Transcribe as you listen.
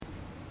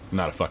I'm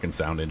not a fucking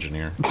sound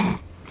engineer.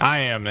 I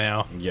am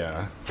now.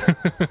 Yeah.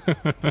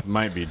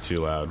 Might be too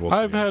loud. We'll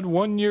I've see. had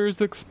 1 year's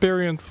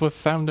experience with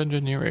sound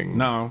engineering.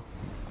 No.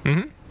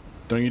 Mm-hmm.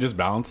 Don't you just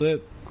balance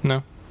it?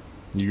 No.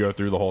 You go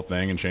through the whole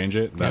thing and change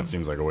it? That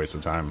seems like a waste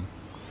of time.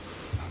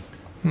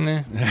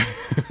 Nah.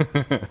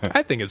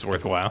 I think it's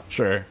worthwhile.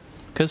 Sure.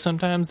 Because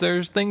sometimes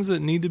there's things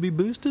that need to be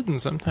boosted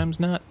and sometimes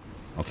not.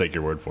 I'll take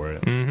your word for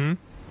it. Mm-hmm.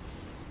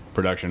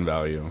 Production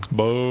value.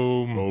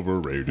 Boom.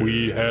 Overrated.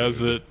 We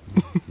has it.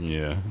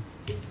 Yeah.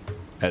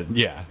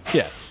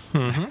 Yes.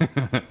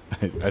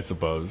 Mm-hmm. I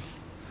suppose.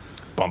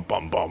 Bum,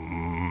 bum,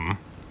 bum.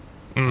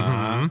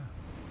 Mm-hmm.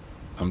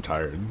 I'm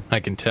tired. I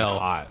can tell.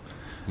 Hot.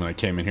 When I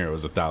came in here, it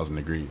was 1,000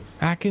 degrees.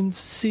 I can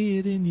see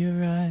it in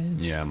your eyes.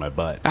 Yeah, my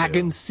butt. I too.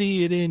 can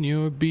see it in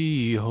your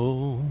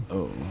beehole.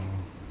 Oh.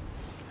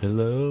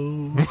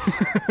 Hello.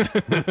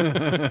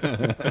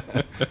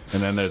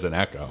 And then there's an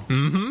echo.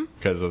 Mm-hmm.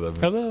 Because of the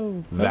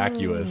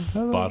vacuous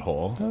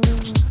butthole.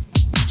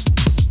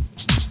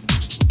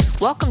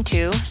 Welcome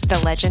to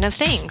The Legend of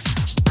Things.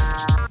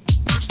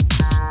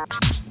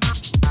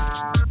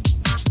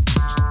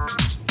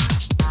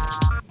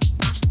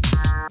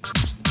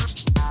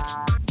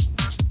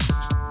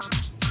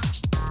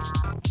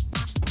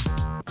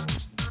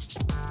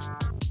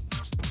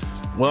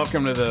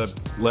 Welcome to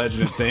the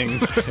Legend of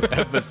Things,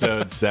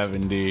 episode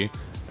 70.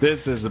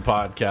 This is a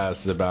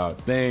podcast about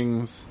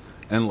things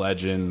and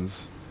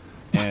legends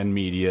and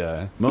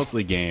media,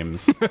 mostly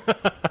games.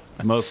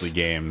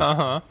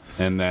 Uh-huh.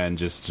 And then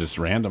just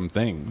random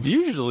things.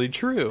 Usually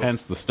true.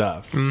 Hence the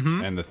stuff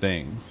and the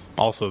things.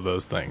 Also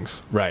those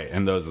things. Right,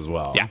 and those as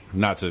well. Yeah.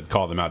 Not to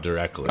call them out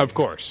directly. Of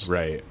course.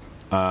 Right.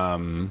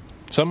 Some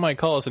might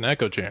call us an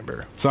echo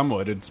chamber. Some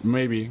would. It's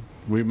maybe.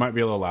 We might be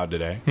a little loud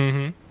today.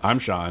 Mm-hmm. I'm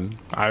Shaun.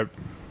 I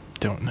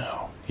don't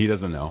know. He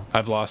doesn't know.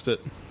 I've lost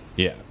it.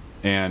 Yeah.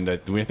 And I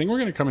think we're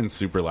going to come in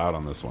super loud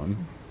on this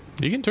one.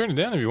 You can turn it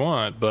down if you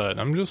want, but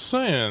I'm just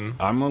saying.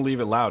 I'm going to leave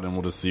it loud and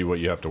we'll just see what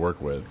you have to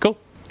work with. Cool.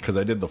 Because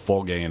I did the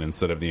full gain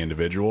instead of the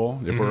individual.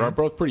 If we're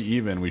both pretty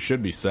even, we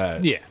should be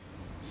set. Yeah.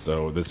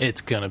 So this...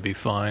 It's going to be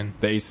fine.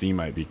 The AC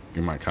might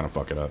kind of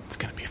fuck it up. It's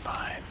going to be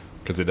fine.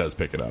 Because it does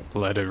pick it up.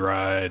 Let it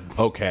ride.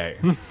 Okay.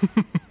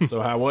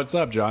 So what's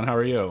up, John? How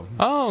are you?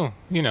 Oh,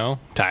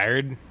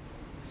 tired.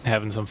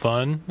 Having some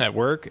fun at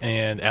work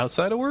and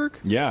outside of work.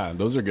 Yeah,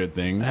 those are good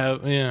things.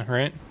 Yeah,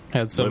 right?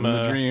 Had some...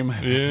 Living the dream.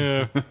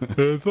 Yeah.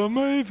 It's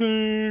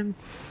amazing.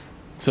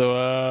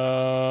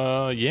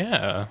 So,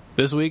 yeah.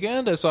 This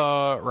weekend I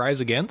saw Rise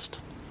Against.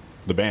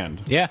 The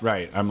band. Yeah.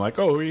 Right. I'm like,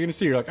 oh, who are you going to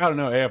see? You're like, I don't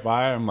know,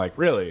 AFI. I'm like,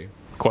 really?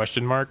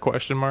 Question mark?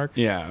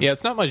 Yeah. Yeah,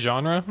 it's not my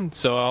genre,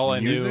 so all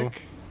Music? I knew...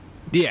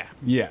 Yeah.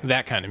 Yeah.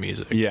 That kind of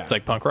music. Yeah. It's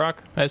like punk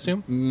rock, I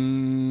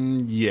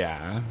assume?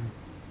 Yeah.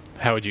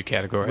 How would you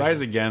categorize it?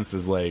 Rise Against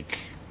is like,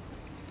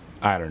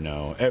 I don't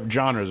know.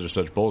 Genres are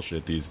such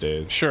bullshit these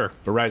days. Sure.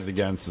 But Rise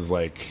Against is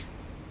like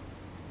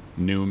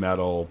new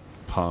metal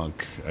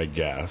punk, I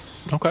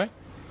guess. Okay.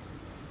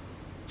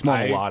 It's more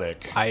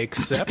melodic. I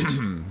accept.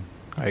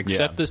 I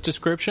accept this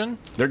description.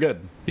 They're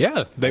good.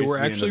 Yeah, they used were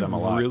to be into actually them a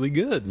lot. really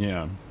good.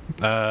 Yeah.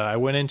 I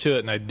went into it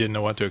and I didn't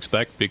know what to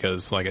expect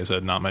because, like I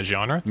said, not my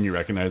genre. Can you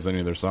recognize any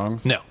of their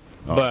songs? No.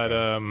 Oh, but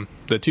okay.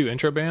 The two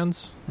intro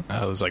bands,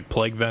 it was like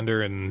Plague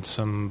Vendor and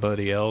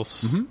somebody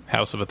else,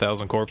 House of a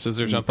Thousand Corpses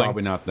or something.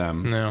 Probably not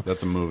them. No.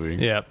 That's a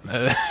movie. Yeah.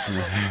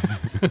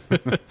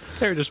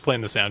 They were just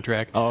playing the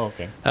soundtrack. Oh,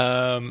 okay.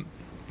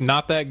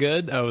 Not that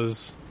good. I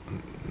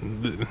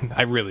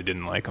really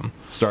didn't like them.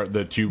 Start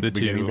the two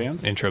beginning two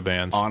bands? intro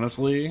bands.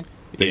 Honestly,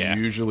 they Yeah.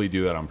 usually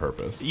do that on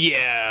purpose.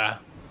 Yeah.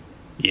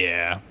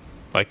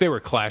 Like they were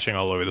clashing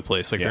all over the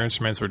place. Like Yeah. their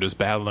instruments were just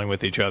battling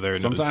with each other.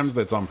 And Sometimes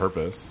that's on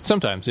purpose.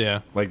 Sometimes,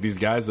 yeah. Like these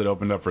guys that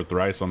opened up for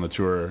Thrice on the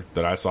tour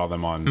that I saw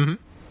them on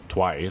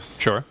twice.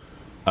 Sure.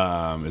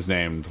 Is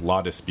named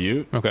La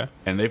Dispute. Okay.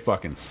 And they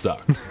fucking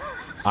suck.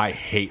 I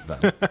hate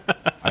them.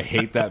 I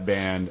hate that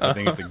band. I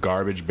think it's a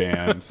garbage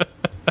band.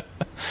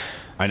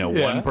 I know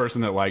one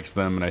person that likes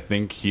them, and I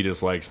think he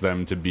just likes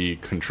them to be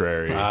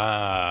contrary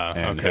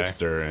and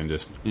hipster and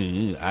just,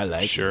 I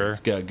like it. It's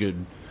got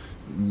good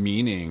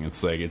meaning.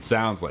 It's like, it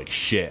sounds like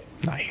shit.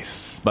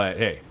 Nice. But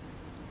hey,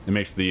 it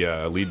makes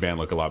the lead band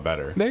look a lot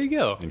better. There you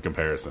go. In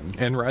comparison.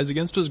 And Rise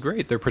Against was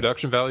great. Their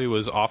production value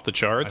was off the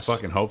charts. I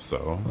fucking hope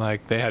so.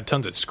 Like, they had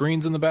tons of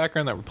screens in the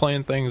background that were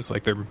playing things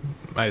like their,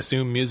 I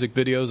assume, music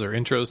videos or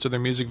intros to their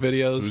music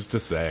videos. Who's to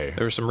say?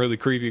 There were some really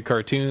creepy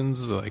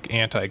cartoons, like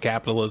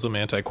anti-capitalism,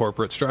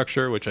 anti-corporate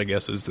structure, which I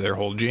guess is their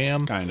whole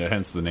jam. Kinda,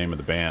 hence the name of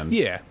the band.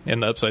 Yeah,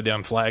 and the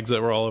upside-down flags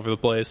that were all over the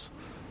place.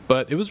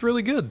 But it was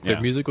really good.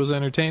 Their music was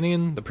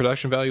entertaining. The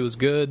production value was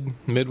good.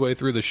 Midway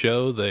through the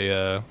show,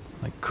 they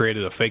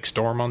created a fake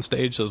storm on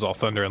stage, so it was all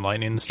thunder and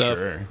lightning and stuff.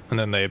 Sure. And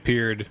then they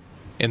appeared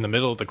in the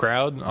middle of the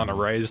crowd on a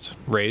raised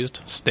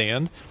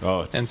stand.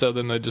 Oh, and so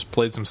then they just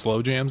played some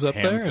slow jams up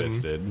there.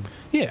 Ham-fisted.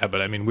 Yeah,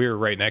 but I mean, we were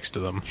right next to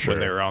them when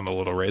they were on the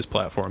little raised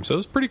platform, so it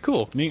was pretty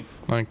cool. Neat.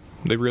 Like,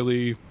 they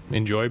really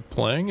enjoyed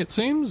playing, it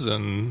seems,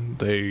 and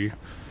they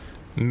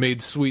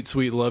made sweet,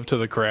 sweet love to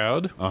the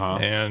crowd,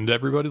 and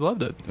everybody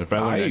loved it. If I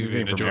learned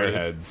anything from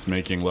Airheads,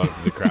 making love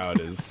to the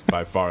crowd is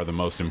by far the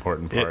most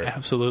important part. It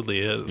absolutely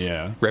is.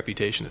 Yeah.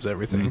 Reputation is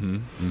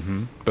everything.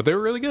 But they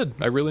were really good.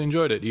 I really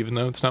enjoyed it, even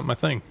though it's not my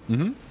thing.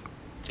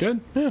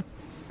 Good. Yeah.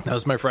 That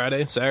was my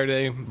Friday.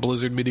 Saturday,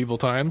 Blizzard Medieval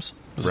Times.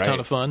 It was a ton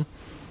of fun.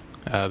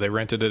 They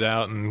rented it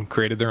out and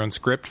created their own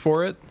script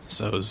for it.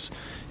 So it was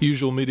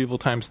usual Medieval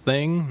Times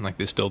thing. Like,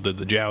 they still did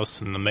the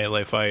jousts and the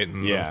melee fight,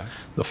 and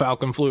the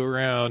falcon flew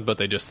around, but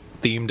they just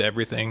themed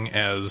everything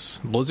as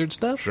Blizzard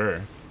stuff.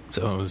 Sure.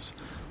 So it was,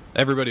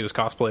 everybody was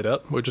cosplayed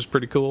up, which is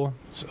pretty cool.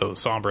 So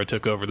Sombra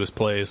took over this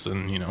place,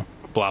 and,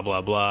 blah,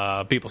 blah,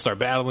 blah. People start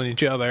battling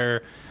each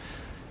other.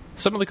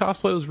 Some of the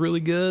cosplay was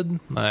really good.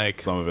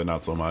 Like, some of it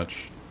not so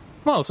much.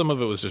 Well, some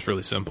of it was just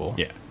really simple.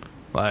 Yeah.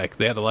 Like,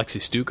 they had Alexei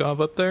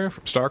Stukov up there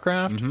from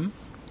StarCraft,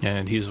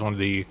 and he's one of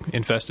the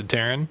infested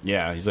Terran.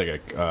 Yeah, he's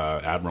like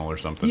a admiral or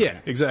something. Yeah,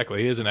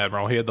 exactly. He is an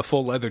admiral. He had the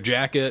full leather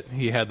jacket.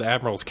 He had the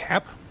admiral's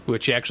cap,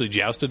 which he actually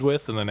jousted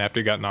with, and then after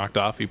he got knocked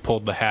off, he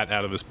pulled the hat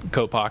out of his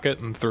coat pocket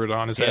and threw it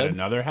on his head. He had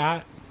another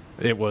hat?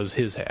 It was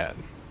his hat.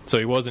 So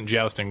he wasn't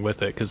jousting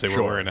with it because they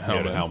were wearing a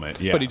helmet. He had a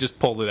helmet, yeah. But he just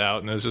pulled it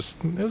out, and it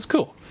was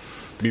cool.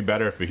 It'd be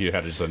better if he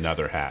had just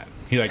another hat.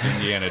 He like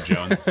Indiana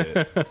Jones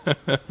it.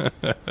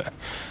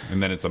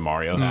 And then it's a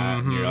Mario hat.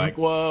 And you're like,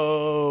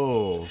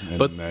 whoa. And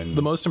but then,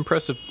 the most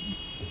impressive...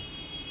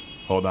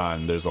 Hold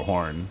on, there's a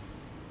horn.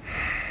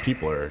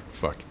 People are...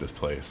 Fuck this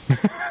place.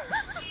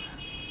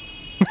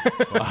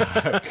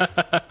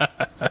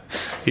 Fuck.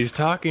 He's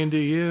talking to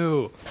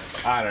you.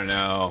 I don't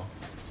know.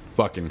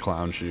 Fucking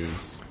clown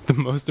shoes. The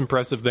most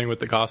impressive thing with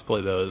the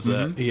cosplay, though, is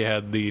that he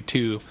had the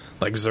two,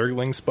 like,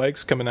 Zergling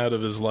spikes coming out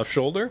of his left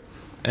shoulder,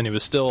 and it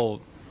was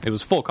full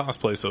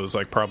cosplay, so it was,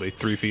 like, probably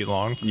 3 feet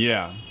long.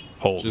 Yeah.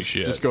 Holy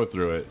shit. Just go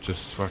through it.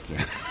 Just fucking...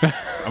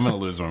 I'm gonna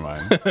lose my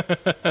mind.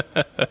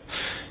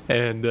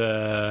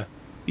 And,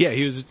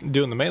 he was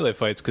doing the melee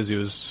fights because he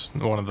was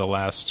one of the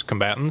last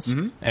combatants,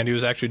 and he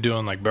was actually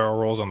doing, like, barrel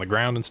rolls on the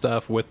ground and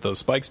stuff with those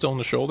spikes still on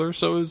the shoulder,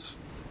 so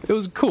it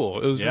was cool.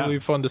 It was really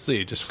fun to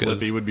see. Just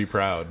Slippy would be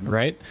proud.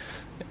 Right?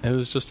 It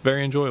was just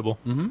very enjoyable.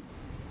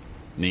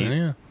 Neat.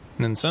 And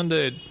and then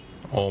Sunday,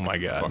 oh my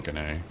god. Fucking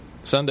A.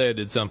 Sunday I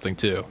did something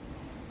too.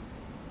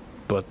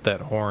 But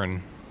that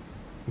horn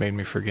made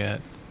me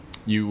forget.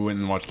 You went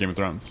and watched Game of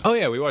Thrones? Oh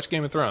yeah, we watched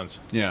Game of Thrones.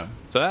 Yeah.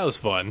 So that was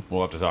fun.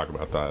 We'll have to talk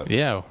about that.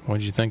 Yeah. What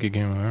did you think of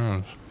Game of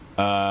Thrones?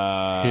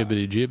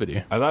 Hibbity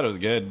jibbity. I thought it was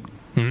good.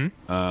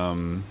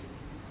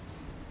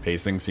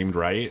 Pacing seemed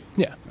right.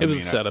 Yeah, it was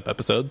a setup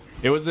episode.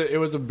 It was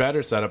a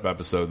better setup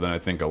episode than I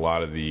think a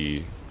lot of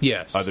the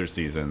other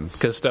seasons,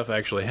 because stuff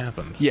actually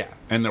happened. Yeah,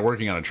 and they're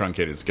working on a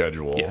truncated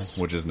schedule,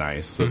 which is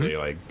nice. So they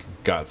like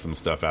got some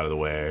stuff out of the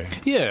way.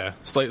 Yeah,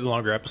 slightly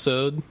longer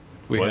episode.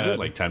 Was it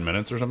like 10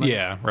 minutes or something?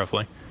 Yeah,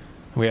 roughly.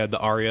 We had the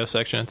Arya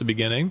section at the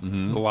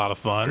beginning. A lot of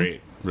fun.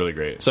 Great, really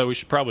great. So we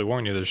should probably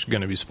warn you. There's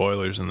going to be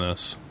spoilers in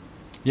this.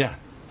 Yeah,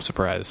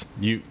 surprise.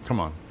 You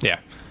come on. Yeah.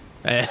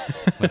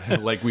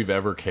 Like we've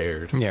ever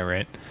cared. Yeah,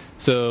 right.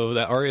 So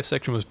that Arya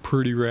section was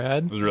pretty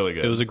rad. It was really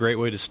good. It was a great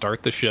way to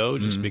start the show,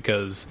 just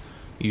because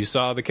you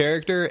saw the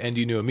character and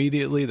you knew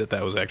immediately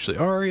that was actually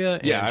Arya.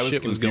 And yeah, I was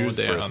shit confused was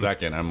going down for a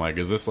second. I'm like,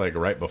 is this like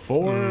right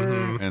before?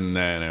 And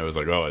then it was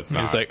like, oh, it's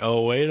not. It's like,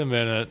 oh, wait a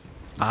minute.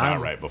 It's not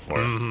right before.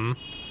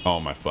 Oh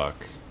my fuck.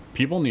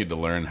 People need to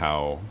learn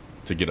how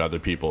to get other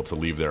people to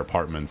leave their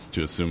apartments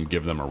to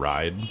give them a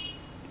ride.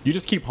 You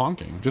just keep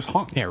honking. Just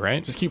honk. Yeah,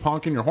 right? Just keep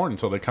honking your horn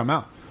until they come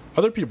out.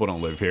 Other people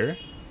don't live here.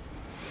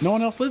 No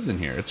one else lives in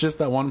here. It's just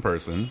that one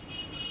person.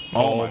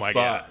 Oh my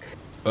god.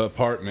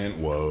 Apartment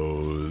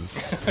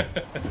woes.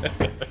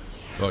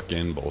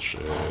 Fucking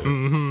bullshit.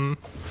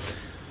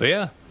 But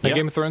yeah, that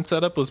Game of Thrones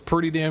setup was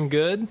pretty damn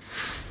good.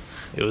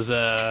 It was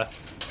a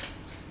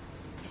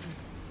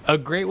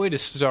great way to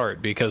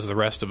start, because the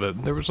rest of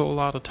it, there was a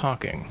lot of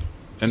talking.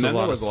 And then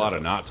there was a lot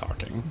of not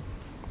talking.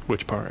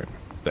 Which part?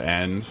 The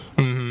end.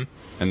 And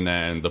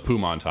then the poo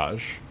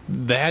montage.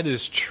 That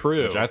is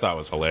true. Which I thought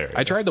was hilarious.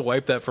 I tried to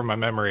wipe that from my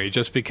memory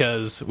just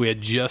because we had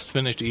just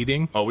finished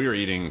eating. Oh, we were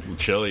eating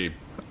chili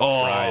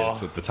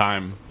fries at the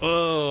time.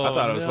 Oh, I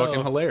thought it was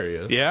fucking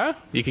hilarious. Yeah?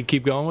 You could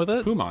keep going with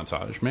it? Poo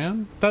montage,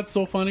 man. That's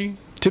so funny.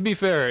 To be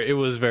fair, it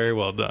was very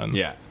well done.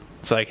 Yeah.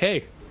 It's like,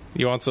 hey,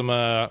 you want some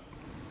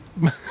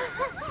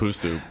poo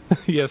soup?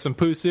 Yeah, some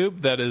poo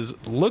soup that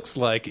looks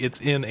like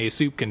it's in a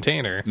soup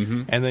container,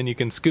 and then you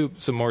can scoop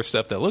some more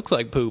stuff that looks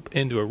like poop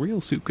into a real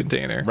soup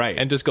container, right?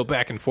 And just go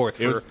back and forth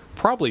for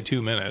probably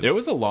 2 minutes. It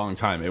was a long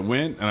time. It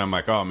went, and I'm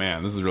like, oh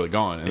man, this is really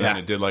going. And then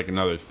it did like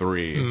another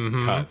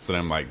 3 cuts, and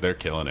I'm like, they're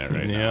killing it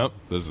right now.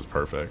 This is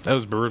perfect. That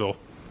was brutal.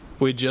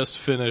 We just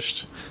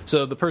finished.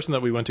 So the person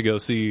that we went to go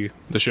see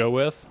the show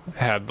with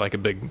had like a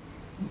big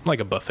like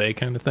a buffet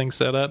kind of thing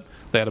set up.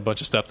 They had a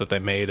bunch of stuff that they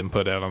made and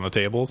put out on the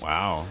tables.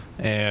 Wow.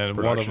 And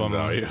Production one of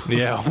them, value.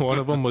 yeah, one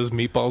of them was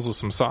meatballs with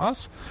some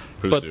sauce,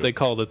 but they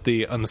called it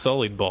the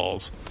unsullied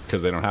balls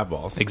because they don't have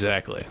balls.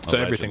 Exactly. So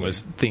everything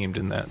was themed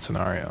in that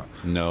scenario.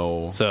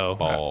 No. So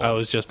balls. I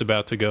was just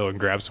about to go and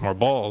grab some more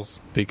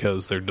balls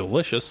because they're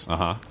delicious.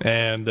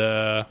 And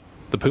the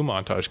poo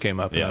montage came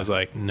up, and I was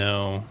like,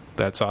 no,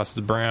 that sauce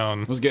is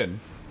brown. It was good.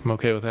 I'm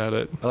okay without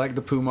it. I like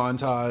the poo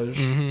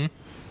montage.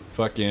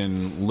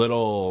 Fucking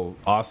little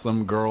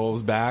awesome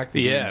girls back.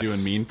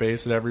 Doing mean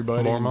face at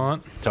everybody.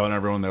 Mormont. Telling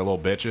everyone they're little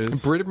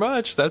bitches. Pretty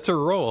much. That's her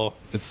role.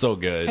 It's so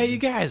good. Hey, you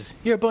guys,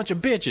 you're a bunch of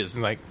bitches.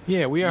 And like,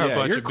 yeah, we are a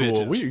bunch of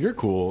cool. bitches. You're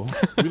cool.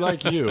 We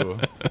like you.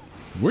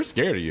 We're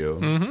scared of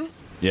you.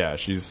 Yeah,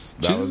 she's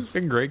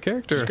a great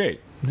character. She's great.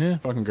 Yeah.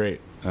 Fucking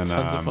great. And,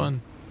 tons of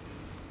fun.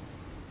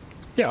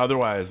 Yeah,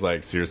 otherwise,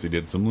 like, seriously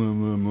did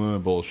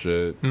some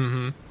bullshit.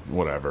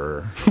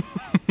 Whatever.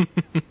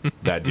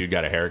 That dude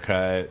got a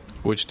haircut.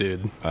 Which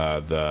dude?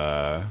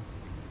 The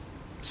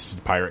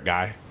pirate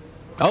guy.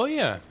 Oh,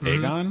 yeah.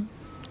 Aegon?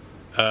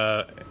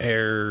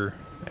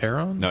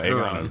 Aeron? No,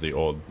 Aegon is the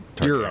old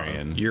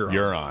Targaryen.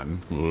 Euron.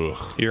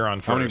 Euron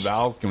first. How many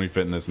vowels can we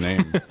fit in this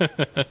name?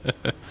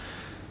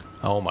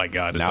 Oh, my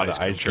God. Now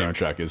the ice cream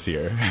truck is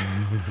here.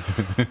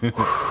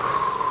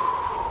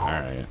 All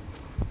right.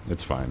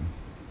 It's fine.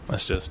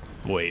 Let's just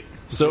wait.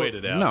 Wait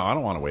it out. No, I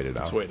don't want to wait it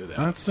out. Let's wait it out.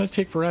 That's going to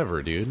take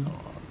forever, dude.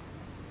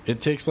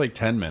 It takes like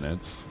 10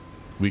 minutes.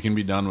 We can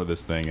be done with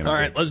this thing in all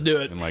right, let's do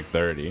it. In like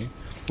 30.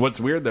 What's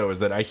weird, though,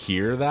 is that I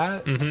hear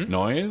that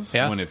noise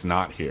when it's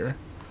not here.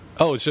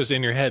 Oh, it's just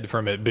in your head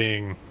from it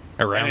being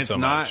around and it's so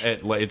not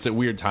much. It's at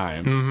weird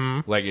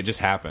times. Like, it just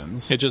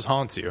happens. It just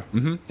haunts you.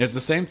 It's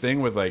the same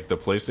thing with, like, the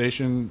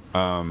PlayStation.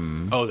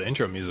 The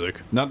intro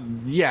music.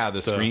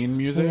 The screen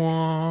music.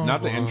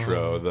 Not the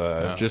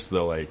intro. Just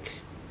the, like...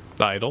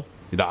 The idle?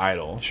 The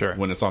idle. Sure.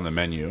 When it's on the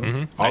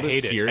menu. I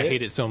hate it. I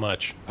hate it so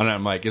much. And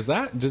I'm like, is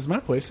my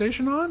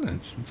PlayStation on?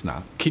 It's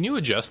not. Can you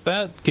adjust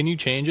that? Can you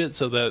change it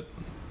so that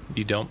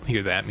you don't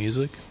hear that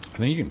music? I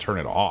think you can turn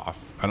it off.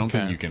 I don't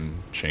think you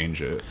can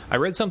change it. I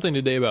read something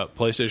today about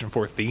PlayStation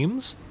 4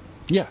 themes.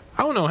 Yeah.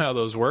 I don't know how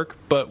those work,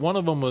 but one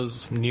of them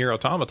was Nier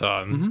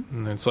Automata,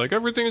 and it's like,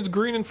 everything is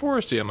green and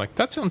foresty. I'm like,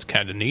 that sounds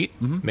kind of neat.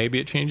 Maybe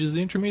it changes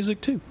the intro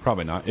music, too.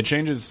 Probably not.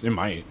 It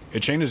might.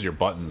 It changes your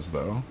buttons,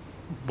 though.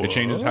 What? It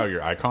changes how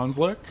your icons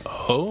look.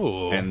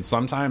 Oh. And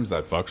sometimes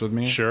that fucks with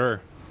me.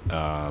 Sure.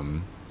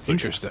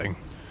 Interesting.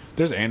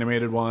 There's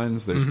animated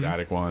ones. There's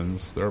static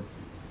ones. I'll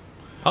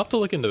have to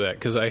look into that,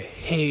 because I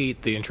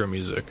hate the intro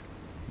music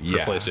for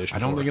PlayStation 4. I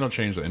don't think it'll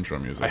change the intro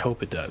music. I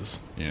hope it does.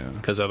 Yeah.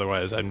 Because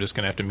otherwise I'm just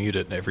going to have to mute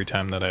it every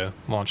time that I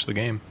launch the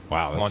game.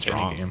 Wow, that's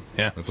strong. Any game.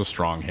 Yeah. That's a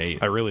strong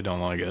hate. I really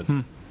don't like it.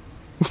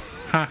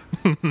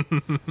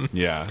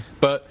 Yeah.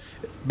 But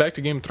back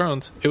to Game of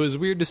Thrones, it was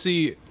weird to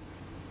see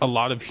a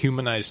lot of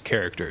humanized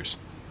characters.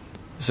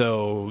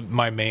 So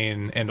my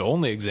main and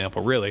only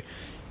example, really...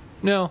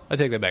 No, I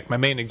take that back. My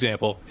main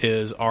example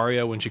is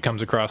Arya when she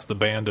comes across the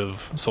band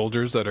of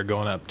soldiers that are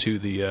going up to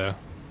the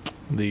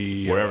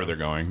wherever they're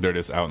going. They're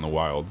just out in the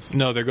wilds.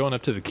 No, they're going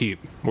up to the keep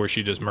where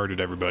she just murdered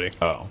everybody.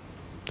 Oh.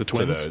 The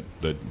twins?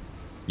 The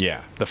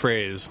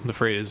Phrase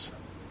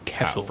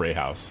castle. Frey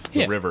house.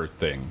 The river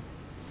thing.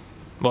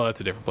 Well,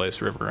 that's a different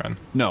place, River Run.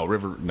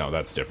 No,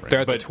 that's different.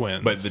 They're the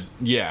twins. But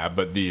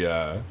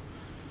the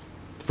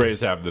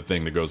Freys have the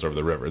thing that goes over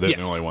the river. They're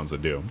the only ones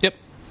that do. Yep.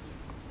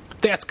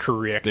 That's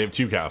correct. They have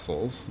two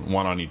castles,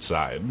 one on each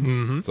side.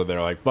 So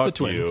they're like, fuck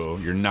you.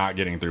 You're not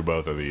getting through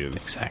both of these.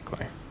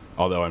 Exactly.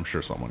 Although I'm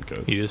sure someone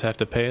could. You just have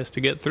to pay us to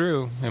get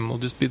through, and we'll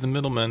just be the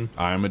middleman.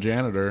 I'm a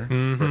janitor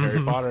for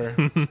Harry Potter.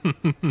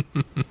 In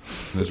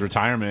his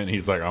retirement,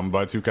 he's like, I'm going to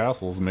buy two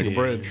castles and make a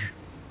bridge.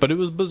 But it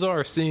was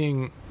bizarre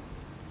seeing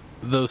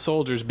those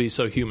soldiers be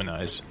so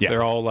humanized. Yeah.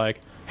 They're all like,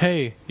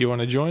 hey, you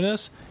want to join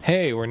us?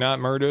 Hey, we're not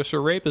murderous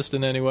or rapist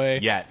in any way.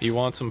 Yet. You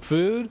want some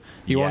food?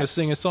 You want to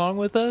sing a song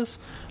with us?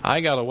 I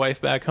got a wife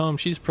back home.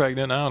 She's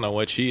pregnant. I don't know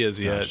what she is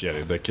yet.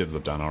 The kids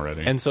have done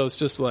already. And so it's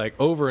just like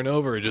over and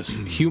over just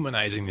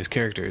humanizing these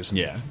characters.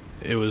 Yeah.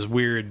 It was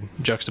weird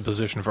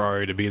juxtaposition for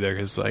Arya to be there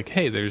because, like,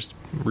 hey, there's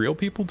real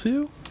people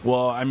too?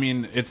 Well, I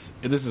mean, this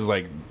is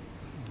like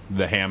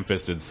the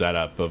ham-fisted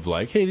setup of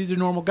like, hey, these are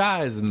normal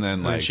guys, and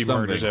then like she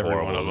something murders every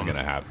one of them. Is going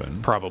to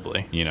happen.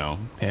 Probably. You know?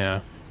 Yeah.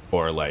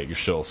 Or, like,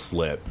 she'll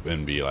slip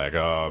and be like,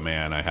 oh,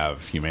 man, I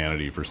have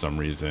humanity for some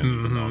reason,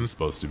 even though I'm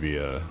supposed to be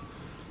a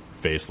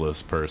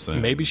faceless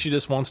person. Maybe she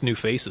just wants new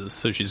faces,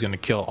 so she's going to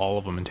kill all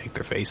of them and take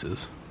their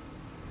faces.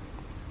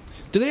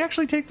 Do they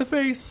actually take the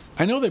face?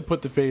 I know they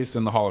put the face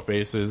in the Hall of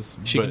Faces.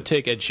 She could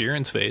take Ed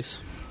Sheeran's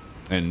face.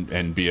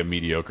 And be a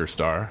mediocre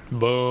star. Boom.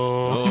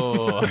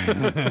 Oh.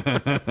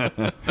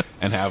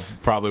 And have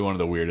probably one of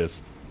the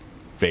weirdest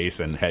face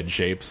and head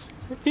shapes.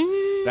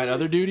 That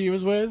other dude he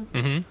was with,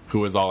 who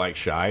was all like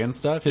shy and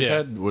stuff, his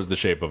head was the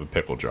shape of a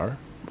pickle jar.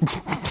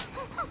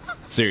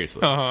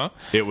 Seriously. Uh-huh.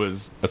 It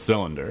was a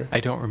cylinder.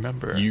 I don't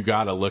remember. You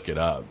gotta look it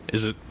up.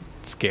 Is it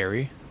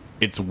scary?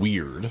 It's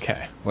weird.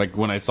 Okay. Like,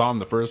 when I saw him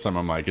the first time,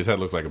 I'm like, his head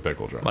looks like a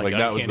pickle jar. Like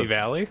that was Uncanny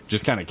Valley?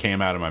 Just kind of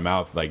came out of my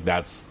mouth. Like,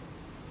 that's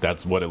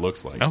what it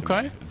looks like. Okay.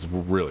 To me. It's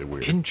really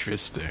weird.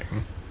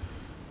 Interesting.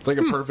 It's like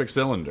a perfect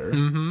cylinder.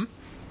 Mm-hmm.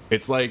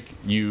 It's like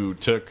you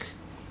took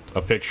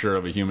a picture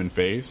of a human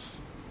face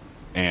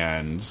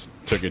and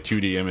took a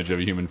 2D image of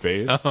a human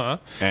face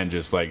and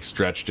just, like,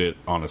 stretched it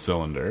on a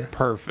cylinder.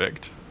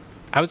 Perfect.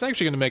 I was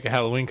actually going to make a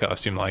Halloween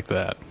costume like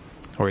that,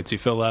 where it's you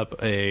fill up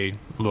a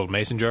little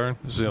mason jar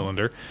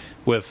cylinder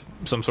with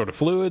some sort of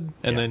fluid,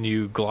 and then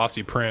you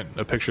glossy print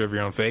a picture of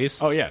your own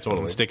face. Oh, yeah, totally.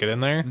 And stick it in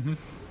there. Mm-hmm.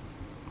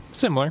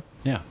 Similar.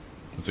 Yeah.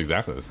 It's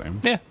exactly the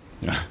same. Yeah.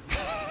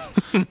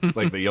 It's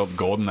like the old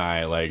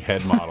GoldenEye, like,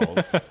 head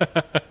models.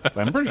 So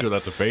I'm pretty sure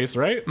that's a face,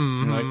 right?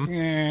 Mm-hmm. You're like,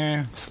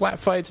 eh. Slap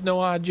fights, no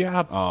odd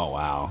job. Oh,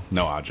 wow.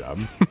 No odd job.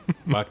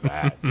 Fuck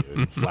that,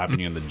 dude. Slapping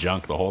you in the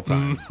junk the whole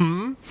time.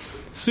 Mm-hmm.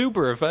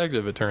 Super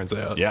effective, it turns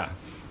out. Yeah.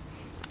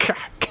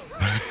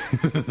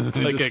 It's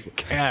like a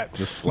cat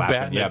just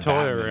slapping a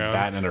toy around.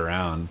 Batting it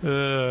around.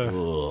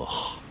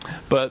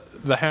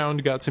 But the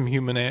Hound got some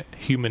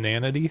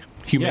humanity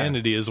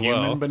as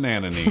well. Human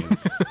banana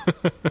knees.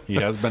 He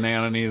has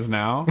banana knees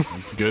now.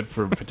 It's good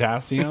for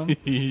potassium.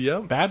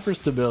 Yep. Bad for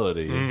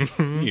stability.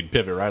 Mm-hmm. You'd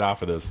pivot right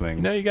off of those things.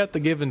 You know, you got the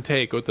give and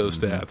take with those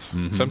stats.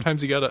 Mm-hmm.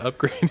 Sometimes you got to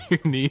upgrade your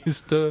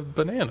knees to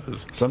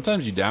bananas.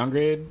 Sometimes you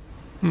downgrade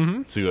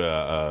to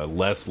a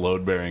less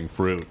load-bearing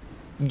fruit.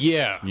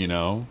 Yeah. You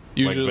know?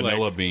 Usually like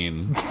vanilla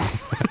bean.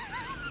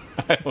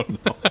 I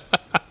don't know.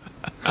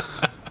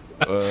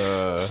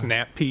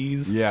 Snap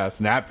peas. Yeah,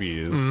 snap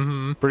peas.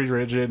 Mm-hmm. Pretty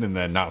rigid, and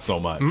then not so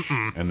much.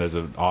 And there's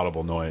an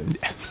audible noise.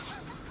 Yes.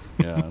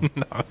 Yeah.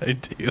 Not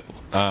ideal.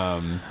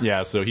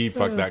 Yeah, so he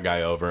fucked that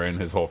guy over, and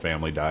his whole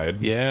family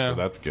died. Yeah. So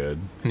that's good.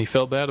 And he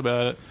felt bad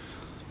about it.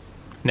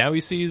 Now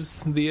he sees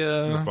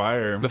the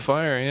fire. The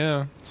fire,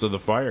 yeah. So the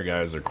fire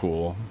guys are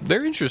cool.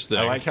 They're interesting.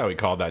 I like how he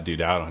called that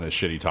dude out on his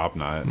shitty top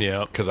knot.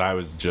 Yeah. Because I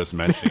was just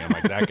mentioning, I'm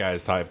like, that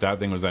guy's tight. If that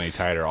thing was any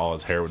tighter, all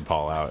his hair would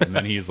fall out. And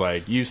then he's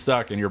like, you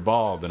suck and you're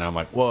bald. And I'm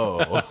like, whoa.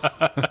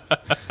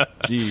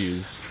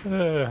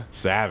 Jeez.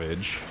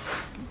 Savage.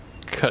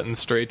 Cutting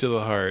straight to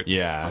the heart.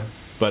 Yeah.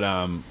 But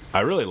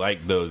I really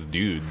like those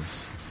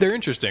dudes. They're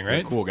interesting, right?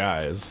 They're cool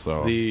guys.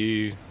 So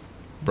the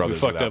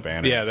brothers without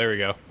banners. Yeah, there we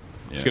go.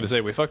 I was going to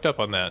say, we fucked up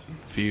on that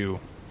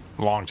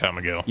long time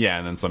ago. Yeah,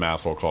 and then some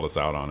asshole called us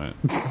out on it.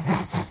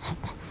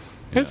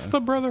 It's the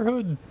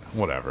Brotherhood.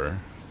 Whatever.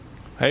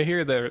 I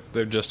hear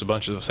they're just a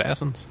bunch of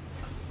assassins.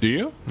 Do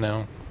you?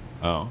 No.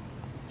 Oh.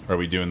 Are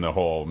we doing the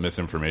whole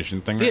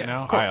misinformation thing right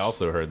now? Of course. I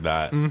also heard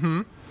that.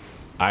 Mm-hmm.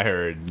 I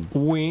heard...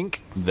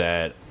 Wink.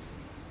 That...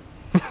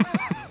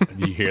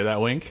 Do you hear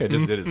that wink? I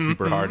just did it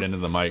super hard into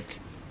the mic.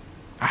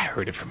 I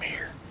heard it from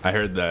here. I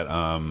heard that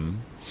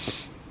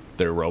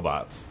they're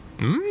robots.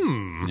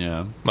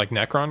 Yeah. Like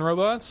Necron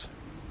robots?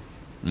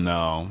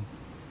 No.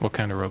 What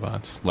kind of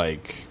robots?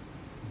 Like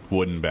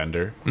wooden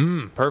bender.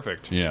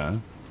 Perfect. Yeah.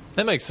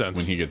 That makes sense.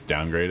 When he gets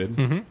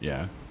downgraded.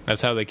 Yeah.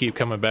 That's how they keep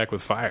coming back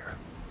with fire.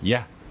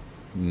 Yeah.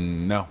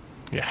 No.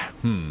 Yeah.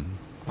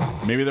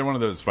 Maybe they're one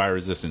of those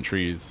fire-resistant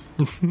trees.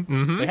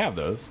 They have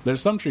those.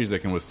 There's some trees that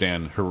can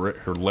withstand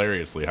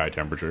hilariously high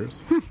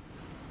temperatures.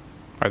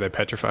 Are they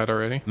petrified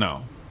already?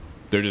 No.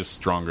 They're just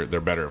stronger.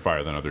 They're better at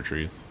fire than other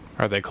trees.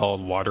 Are they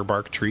called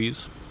waterbark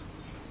trees?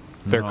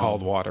 They're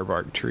called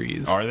waterbark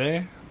trees. Are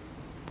they?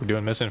 We're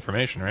doing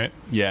misinformation, right?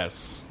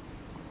 Yes.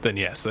 Then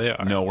yes, they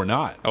are. No, we're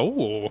not.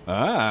 Oh.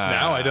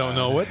 Now I don't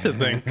know what to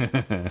think.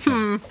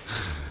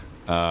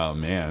 Oh,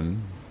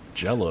 man.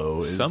 Jell-O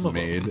is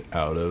made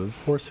out of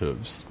horse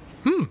hooves.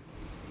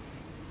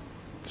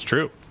 It's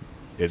true.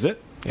 Is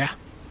it? Yeah.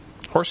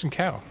 Horse and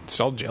cow. It's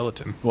all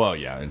gelatin. Well,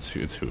 yeah, it's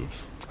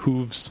hooves.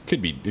 Hooves. It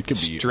could be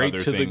straight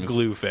other to the things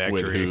glue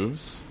factory with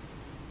hooves.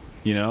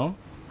 You know?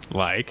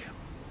 Like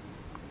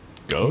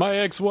goats. My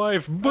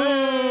ex-wife. Boom!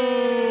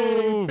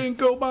 Hey,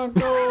 Bingo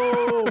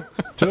Bongo!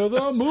 To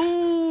the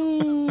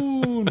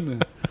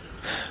moon!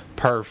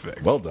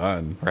 Perfect. Well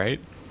done. Right?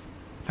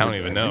 I don't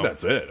even know. I think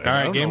that's it. All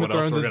right, Game of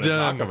Thrones is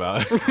done. Talk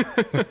about.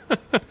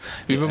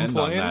 You've been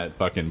playing on that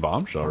fucking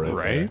bombshell right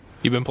there.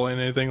 You've been playing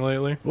anything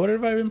lately? What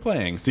have I been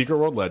playing? Secret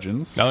World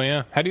Legends. Oh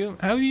yeah. How do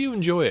you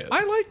enjoy it?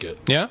 I like it.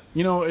 Yeah?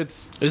 You know,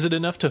 is it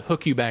enough to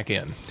hook you back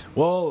in?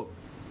 Well,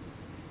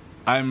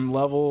 I'm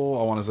level,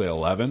 I want to say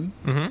 11.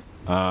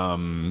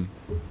 Mm-hmm.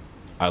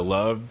 I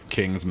love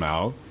King's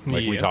Mouth,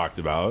 like we talked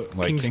about.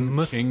 Like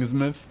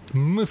Kingsmouth.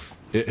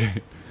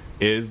 It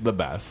is the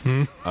best.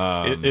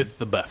 It's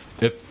the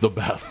best. It's the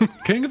best.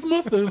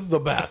 Kingsmouth is the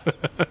best.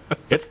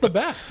 It's the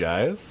best,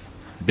 guys.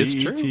 It's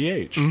true.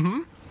 B-E-T-H.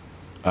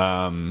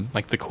 Mm-hmm.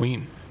 Like the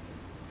Queen.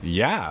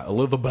 Yeah,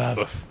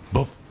 Elizabeth.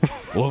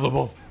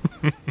 Elizabeth.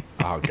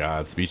 Oh,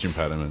 God, speech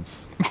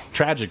impediments.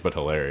 Tragic but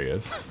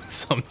hilarious.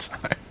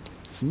 Sometimes.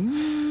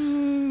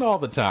 All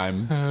the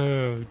time.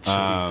 Oh,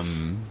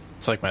 jeez.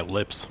 It's like my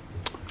lips.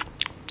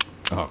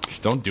 Oh,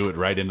 just don't do it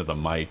right into the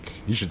mic.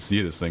 You should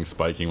see this thing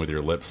spiking with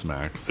your lip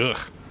smacks. Ugh.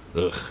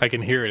 I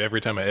can hear it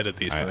every time I edit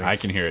these things. I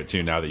can hear it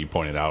too now that you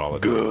point it out all the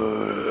time.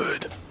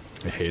 Good.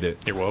 I hate it.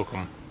 You're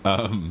welcome.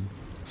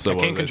 So I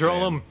can't control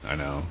them. I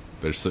know.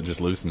 They're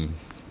just loose and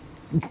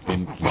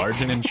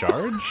large and in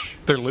charge.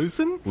 They're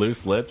loosen?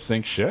 Loose lips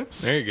sink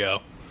ships. There you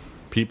go.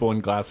 People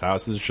in glass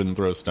houses shouldn't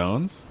throw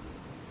stones.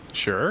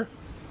 Sure.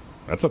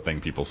 That's a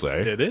thing people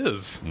say. It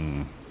is.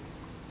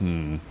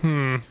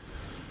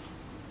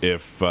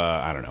 If,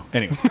 I don't know.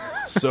 Anyway,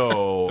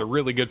 so... They're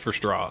really good for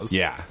straws.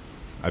 Yeah,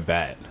 I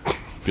bet.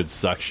 Good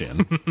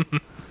suction.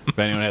 If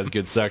anyone has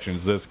good suction,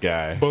 it's this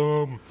guy.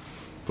 Boom.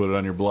 Put it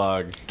on your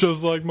blog.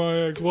 Just like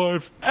my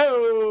ex-wife.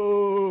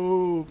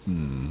 Oh!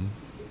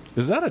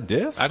 Is that a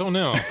diss? I don't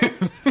know.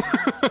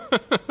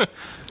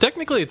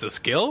 Technically, it's a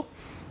skill.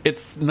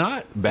 It's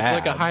not bad.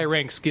 It's like a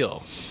high-rank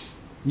skill.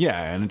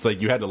 Yeah, and it's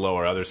like you had to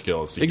lower other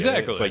skills to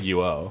Exactly. get it. It's like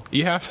you owe.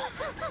 You have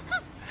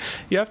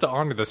to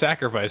honor the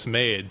sacrifice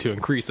made to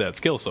increase that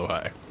skill so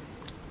high.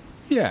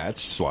 Yeah,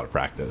 it's just a lot of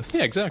practice.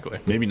 Yeah, exactly.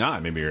 Maybe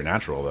not. Maybe you're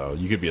natural, though.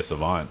 You could be a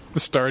savant. The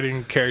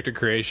starting character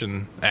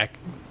creation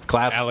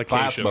Class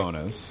allocation.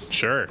 bonus.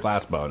 Sure.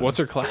 Class bonus. What's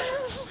her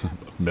class?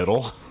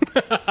 Middle?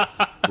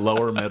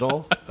 Lower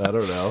middle? I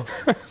don't know.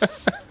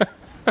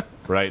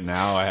 Right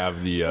now, I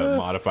have the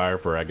modifier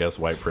for, I guess,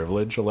 white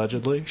privilege,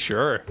 allegedly.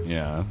 Sure.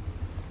 Yeah.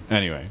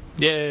 Anyway.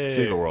 Yay.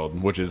 Secret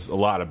World, which is a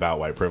lot about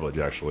white privilege,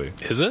 actually.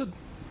 Is it?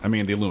 I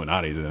mean, the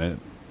Illuminati's in it.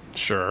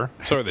 Sure.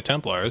 So are the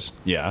Templars.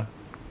 Yeah.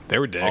 They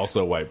were dicks.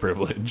 Also white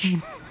privilege.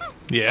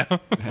 Yeah.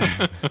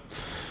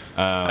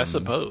 I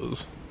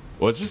suppose.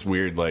 Well, it's just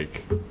weird,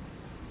 like...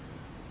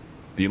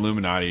 The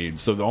Illuminati,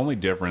 so the only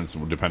difference,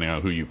 depending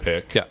on who you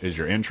pick, is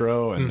your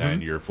intro and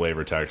then your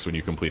flavor text when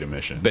you complete a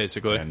mission.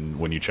 Basically. And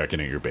when you check in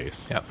at your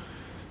base. Yep.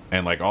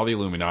 And, like, all the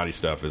Illuminati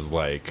stuff is,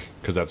 like,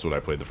 because that's what I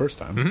played the first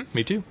time.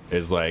 Me too.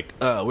 Is, like,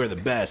 oh, we're the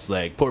best.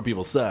 Like, poor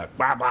people suck.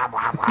 Blah, blah,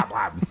 blah, blah,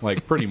 blah.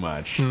 Like, pretty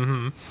much.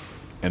 And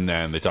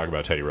then they talk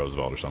about Teddy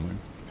Roosevelt or something.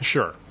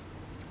 Sure.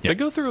 Yeah. They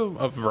go through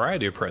a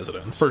variety of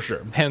presidents. For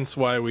sure. Hence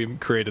why we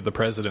created the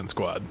President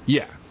Squad.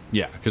 Yeah.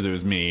 Yeah, because it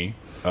was me,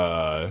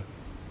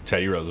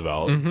 Teddy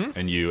Roosevelt,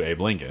 and you, Abe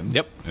Lincoln.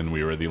 Yep. And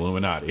we were the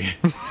Illuminati.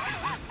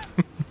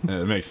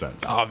 It makes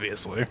sense.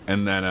 Obviously.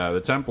 And then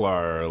the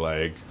Templar are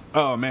like,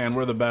 oh, man,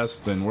 we're the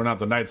best, and we're not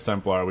the Knights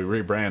Templar. We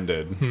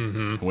rebranded.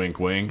 Wink,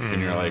 wink.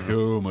 And you're like,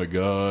 oh, my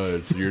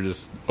God. So you're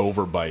just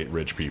overbite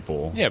rich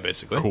people. Yeah,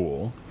 basically.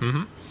 Cool.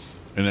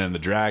 And then the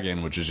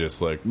Dragon, which is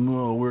just like,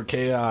 no, we're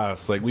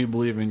chaos. Like, we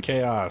believe in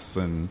chaos,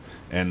 and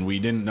we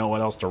didn't know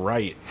what else to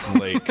write.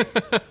 Like,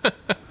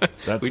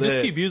 that's we it.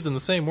 just keep using the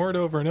same word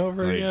over and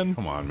over again.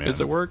 Come on, man. Is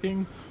it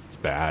working? It's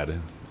bad.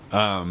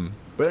 But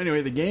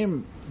anyway, the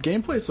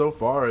gameplay so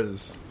far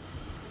is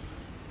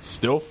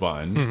still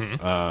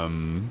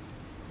fun.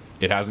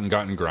 It hasn't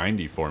gotten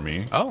grindy for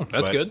me. Oh,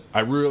 that's good. I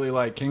really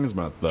like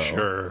Kingsmouth, though.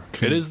 Sure.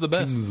 It is the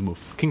best.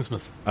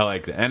 Kingsmouth. I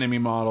like the enemy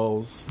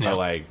models. Yep. I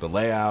like the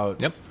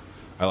layouts. Yep.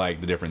 I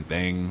like the different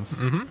things.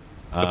 The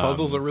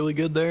puzzles are really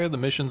good there. The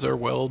missions are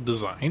well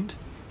designed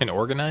and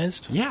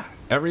organized. Yeah,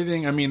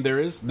 everything. I mean, there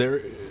is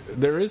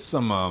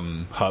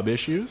some hub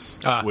issues,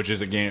 which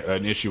is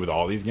an issue with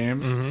all these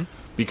games,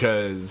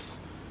 because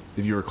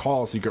if you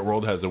recall, Secret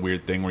World has a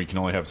weird thing where you can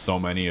only have so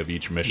many of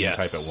each mission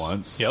type at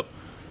once. Yep.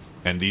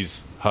 And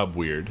these hub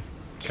weird.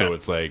 So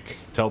it's like,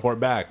 teleport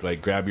back,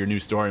 like grab your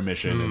new story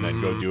mission and then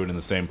go do it in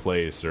the same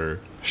place. Or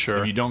if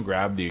you don't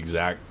grab the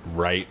exact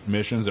right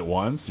missions at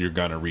once, you're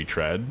going to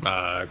retread.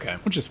 Okay.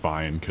 Which is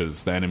fine,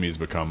 because the enemies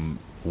become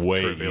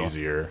way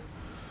easier.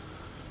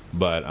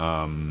 But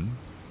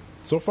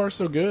so far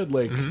so good.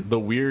 Like, the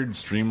weird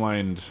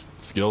streamlined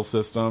skill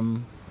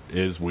system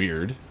is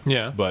weird.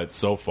 Yeah. But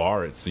so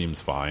far it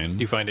seems fine.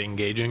 Do you find it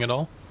engaging at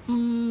all?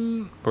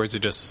 Or is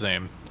it just the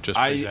same, just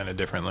presented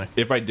differently?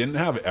 If I didn't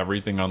have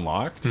everything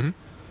unlocked,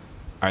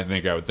 I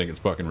think I would think it's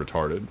fucking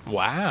retarded.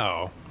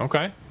 Wow.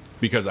 Okay.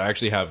 Because I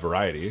actually have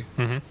variety.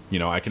 You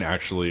know, I can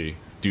actually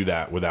do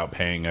that without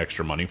paying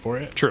extra money for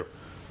it. True.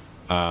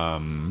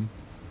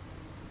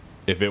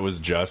 If it was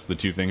just the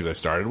two things I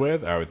started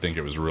with, I would think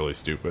it was really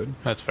stupid.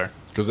 That's fair.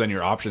 Because then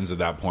your options at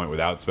that point,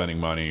 without spending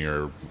money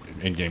or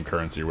in-game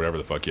currency or whatever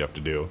the fuck you have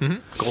to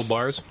do. Gold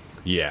bars?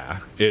 Yeah.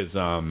 Is,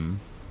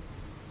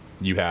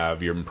 you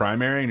have your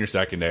primary and your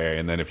secondary,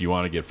 and then if you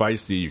want to get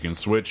feisty, you can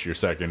switch your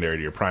secondary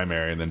to your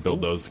primary and then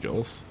build those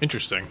skills.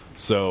 Interesting.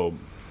 So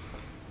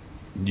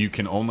you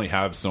can only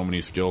have so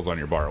many skills on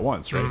your bar at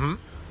once, right?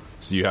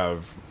 So you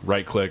have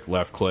right click,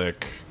 left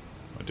click.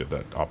 I did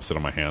that opposite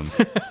on my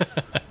hands.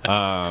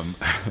 1,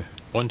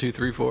 2,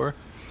 3, 4.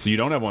 So you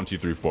don't have 1, 2,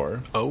 3,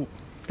 4. Oh.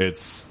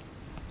 It's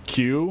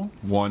Q,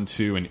 1,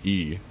 2, and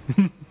E.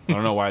 I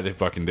don't know why they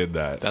fucking did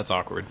that. That's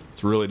awkward.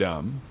 It's really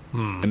dumb.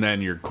 And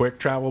then your quick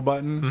travel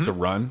button to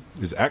run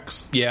is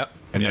X. Yeah.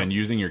 And then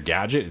using your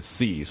gadget is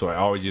C. So I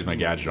always use my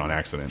gadget on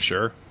accident.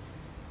 Sure.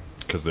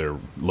 Because they're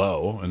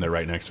low and they're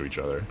right next to each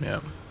other.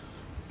 Yeah.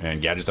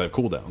 And gadgets have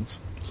cooldowns.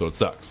 So it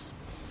sucks.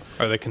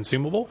 Are they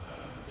consumable?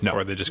 No. Or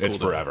are they just it's cooldown?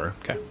 forever.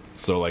 Okay.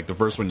 So, like, the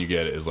first one you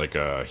get is, like,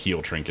 a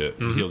heal trinket.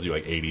 It heals you,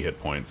 like, 80 hit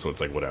points. So it's,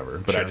 like, whatever.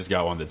 But I just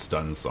got one that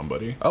stuns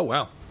somebody. Oh,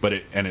 wow. But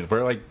it's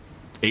for, like,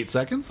 8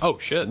 seconds. Oh,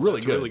 shit.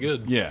 Really That's good. really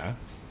good. Yeah.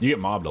 You get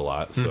mobbed a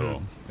lot,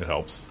 so it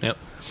helps. Yep.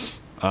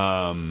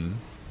 So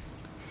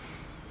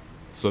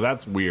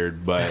that's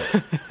weird,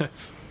 but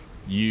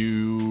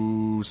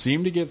you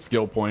seem to get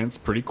skill points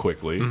pretty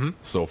quickly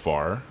so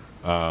far.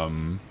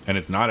 And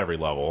it's not every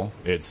level.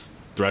 It's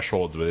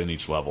thresholds within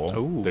each level.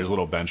 Ooh. There's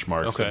little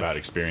benchmarks about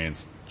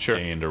experience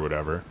gained or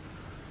whatever.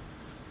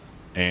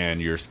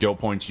 And your skill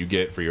points you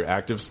get for your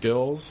active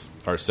skills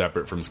are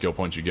separate from skill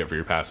points you get for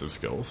your passive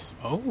skills.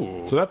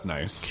 Oh. So that's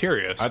nice.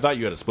 Curious. I thought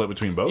you had a split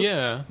between both.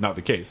 Yeah. Not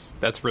the case.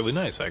 That's really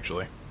nice,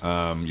 actually.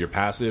 Your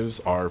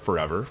passives are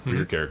forever for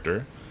your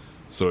character.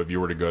 So if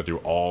you were to go through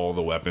all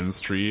the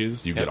weapons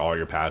trees, you get all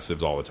your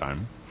passives all the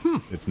time.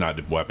 It's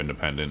not weapon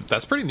dependent.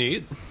 That's pretty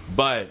neat.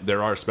 But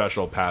there are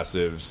special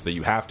passives that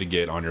you have to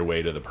get on your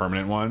way to the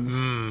permanent ones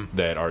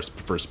that are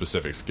for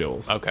specific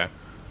skills. Okay.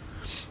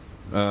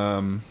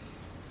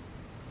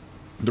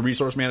 The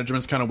resource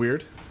management's kind of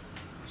weird.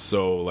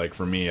 So, like,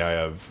 for me, I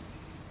have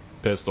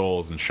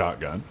pistols and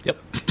shotgun. Yep.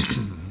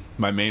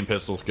 My main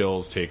pistol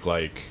skills take,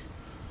 like,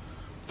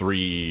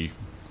 3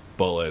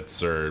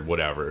 bullets or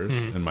whatever's,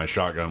 and my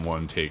shotgun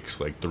one takes,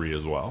 like, 3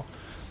 as well.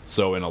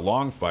 So in a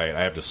long fight,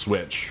 I have to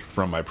switch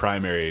from my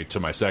primary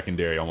to my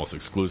secondary almost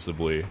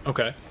exclusively.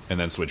 Okay. And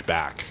then switch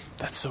back.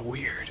 That's so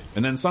weird.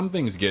 And then some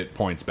things get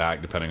points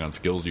back depending on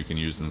skills you can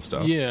use and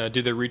stuff. Yeah.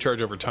 Do they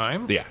recharge over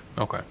time? Yeah.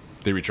 Okay.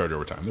 They recharge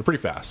over time. They're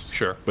pretty fast.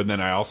 Sure. But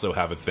then I also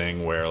have a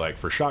thing where, like,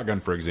 for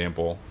shotgun, for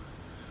example,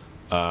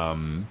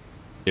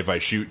 if I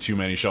shoot too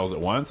many shells at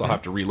once, I'll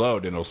have to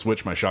reload, and it'll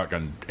switch my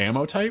shotgun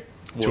ammo type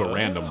to a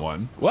random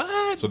one.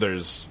 What? So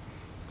there's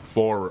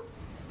 4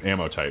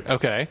 ammo types.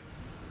 Okay.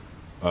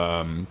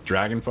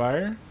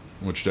 Dragonfire,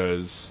 which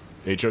does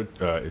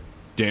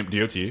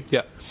DOT.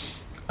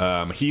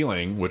 Yeah.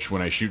 Healing, which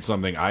when I shoot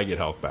something, I get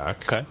health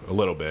back. Okay. A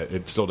little bit.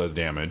 It still does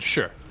damage.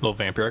 Sure. Little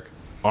vampiric.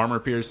 Armor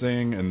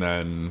piercing, and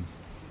then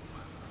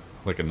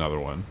like another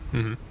one.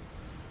 Mm-hmm.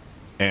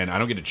 And I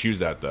don't get to choose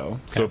that, though. Okay.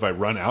 So if I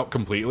run out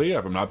completely,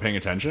 if I'm not paying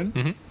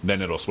attention,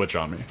 then it'll switch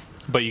on me.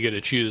 But you get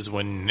to choose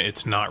when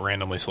it's not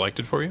randomly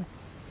selected for you?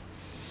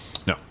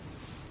 No.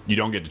 You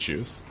don't get to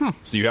choose.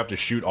 So you have to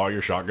shoot all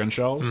your shotgun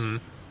shells.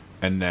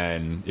 And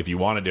then if you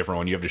want a different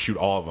one, you have to shoot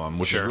all of them,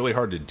 which is really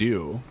hard to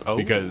do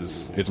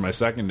because it's my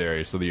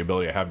secondary, so the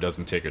ability I have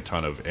doesn't take a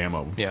ton of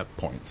ammo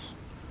points.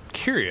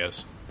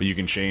 Curious. But you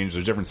can change.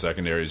 There's different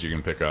secondaries you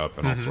can pick up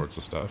and all sorts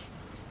of stuff.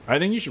 I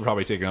think you should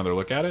probably take another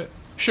look at it.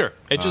 Sure.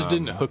 It just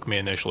didn't hook me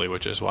initially,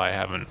 which is why I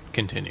haven't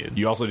continued.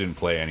 You also didn't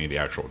play any of the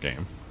actual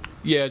game.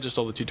 Yeah, just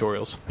all the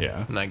tutorials.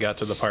 Yeah. And I got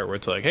to the part where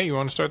it's like, hey, you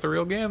want to start the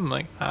real game? I'm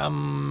like,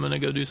 I'm going to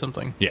go do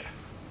something. Yeah.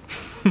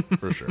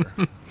 For sure.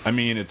 I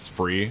mean, it's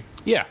free.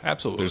 Yeah,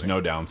 absolutely. There's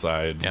no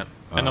downside. Yeah.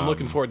 And I'm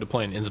looking forward to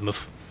playing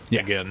Innsmouth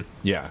again.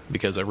 Yeah.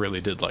 Because I really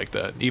did like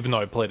that. Even though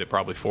I played it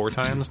probably 4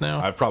 times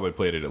now. I've probably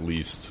played it at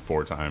least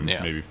 4 times,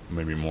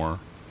 maybe more.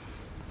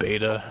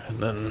 Beta, and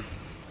then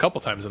a couple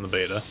times in the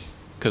beta.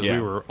 Because we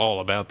were all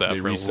about that for a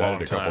long time. They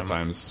reset it a couple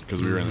times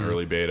because we were in the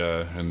early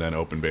beta and then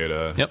open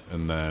beta. Yep.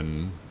 And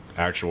then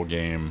actual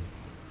game.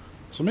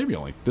 So maybe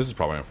this is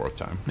probably my 4th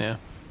time. Yeah.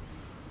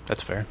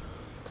 That's fair.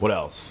 What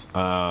else?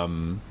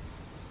 7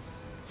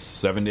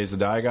 Days to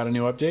Die got a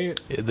new update.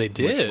 They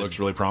did. Which looks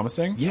really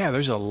promising. Yeah,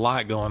 there's a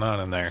lot going on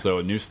in there. So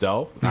new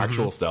stealth,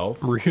 actual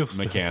stealth, real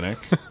mechanic,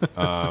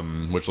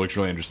 which looks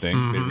really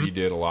interesting. They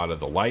redid a lot of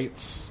the light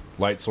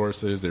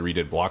sources. They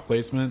redid block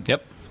placement.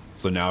 Yep.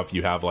 So now if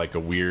you have like a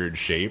weird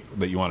shape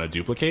that you want to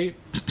duplicate,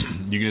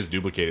 you can just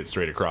duplicate it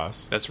straight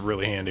across. That's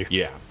really handy.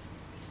 Yeah.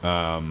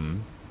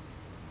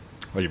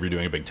 Like if you're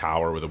doing a big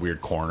tower with a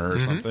weird corner or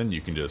something,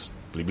 you can just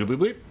bleep, bleep, bleep,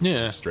 bleep.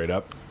 Yeah. Straight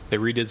up. They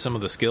redid some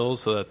of the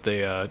skills so that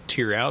they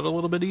tier out a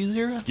little bit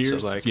easier.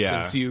 Skiers, so like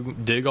since you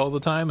dig all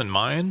the time and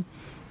mine,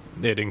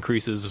 it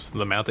increases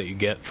the amount that you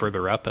get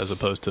further up as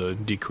opposed to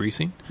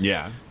decreasing.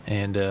 Yeah.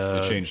 And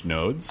they changed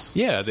nodes.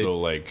 Yeah. So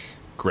like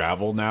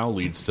gravel now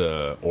leads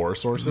to ore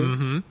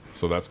sources.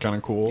 So that's kind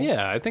of cool.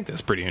 Yeah, I think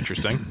that's pretty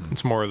interesting.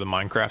 It's more of the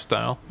Minecraft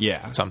style.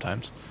 Yeah.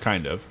 Sometimes.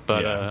 Kind of.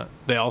 But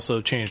they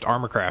also changed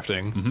armor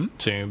crafting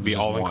to be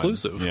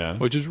all-inclusive. Yeah.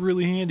 Which is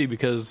really handy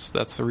because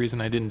that's the reason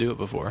I didn't do it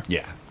before.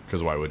 Yeah.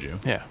 Because why would you?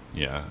 Yeah.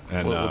 Yeah.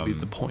 And what would be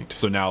the point?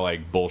 So now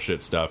like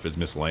bullshit stuff is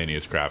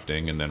miscellaneous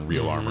crafting and then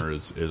real armor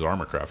is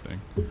armor crafting.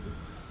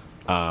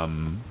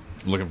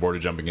 Looking forward to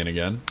jumping in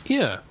again.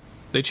 Yeah.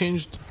 They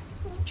changed...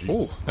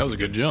 Oh, that was a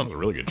good jump. That was a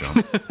really good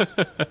jump.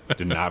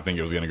 Did not think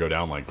it was going to go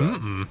down like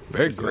that.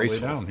 Very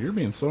graceful. Down. You're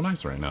being so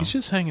nice right now. He's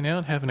just hanging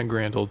out, having a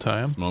grand old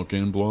time.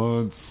 Smoking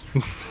blunts.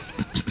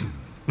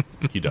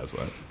 He does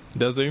that.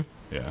 Does he?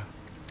 Yeah.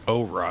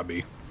 Oh,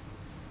 Robbie.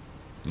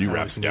 You I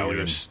rapscallion. know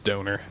you're a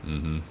stoner.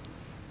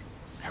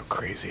 How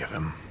crazy of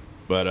him.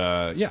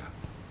 But, yeah.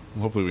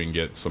 Hopefully we can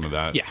get some of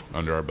that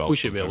under our belt. We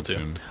should be able to.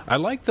 Soon. I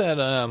like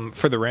that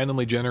for the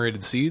randomly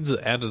generated seeds, it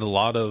added a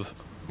lot of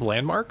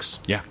landmarks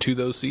to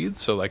those seeds.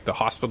 So like the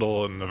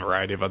hospital and a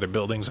variety of other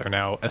buildings are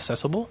now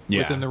accessible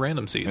within the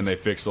random seeds. And they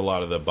fixed a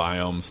lot of the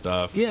biome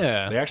stuff.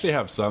 Yeah. They actually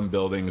have some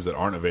buildings that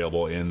aren't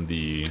available in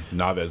the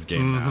Naves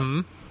game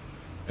now.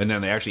 And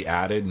then they actually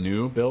added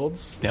new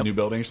builds, new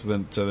buildings to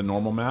the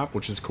normal map,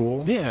 which is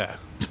cool. Yeah.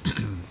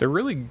 They're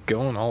really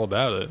going all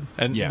about it.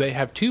 And they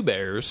have 2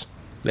 bears.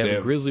 They have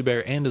a grizzly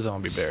bear and a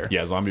zombie bear.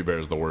 Yeah, zombie bear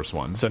is the worst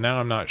one. So now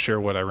I'm not sure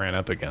what I ran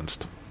up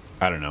against.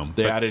 I don't know.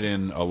 They added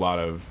in a lot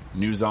of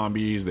new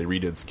zombies. They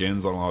redid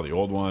skins on a lot of the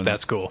old ones.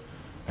 That's cool.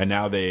 And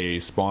now they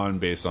spawn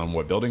based on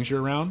what buildings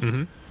you're around.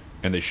 Mm-hmm.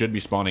 And they should be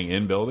spawning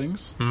in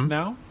buildings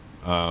now.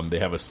 They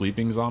have a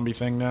sleeping zombie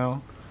thing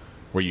now,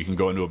 where you can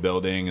go into a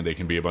building and they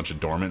can be a bunch of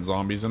dormant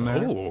zombies in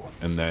there. Ooh.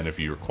 And then if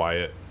you're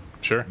quiet,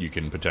 you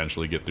can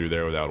potentially get through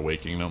there without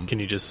waking them. Can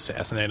you just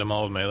assassinate them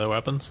all with melee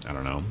weapons? I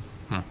don't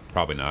know.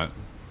 Probably not.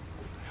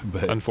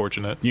 But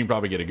unfortunate. You can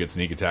probably get a good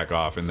sneak attack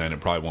off, and then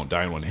it probably won't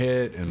die in one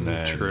hit, and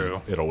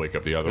then it'll wake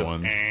up the other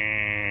ones.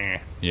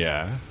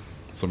 Yeah.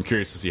 So I'm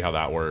curious to see how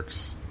that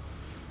works.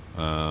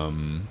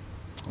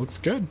 Looks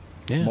good.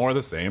 Yeah. More of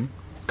the same.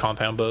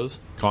 Compound bows.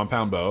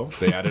 Compound bow.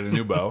 They added a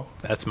new bow.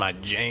 That's my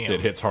jam. It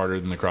hits harder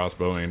than the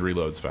crossbow and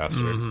reloads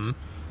faster.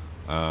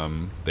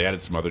 They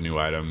added some other new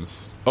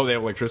items. Oh, they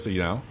have electricity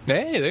now.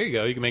 Hey, there you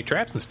go. You can make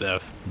traps and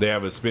stuff. They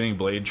have a spinning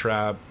blade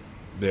trap.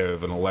 They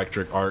have an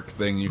electric arc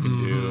thing you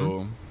can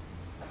do.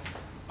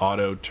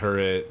 Auto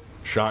turret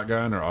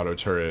shotgun or auto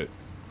turret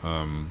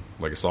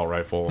like assault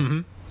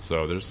rifle.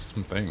 So there's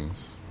some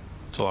things.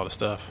 It's a lot of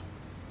stuff.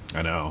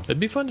 I know. It'd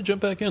be fun to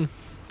jump back in.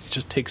 It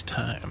just takes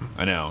time.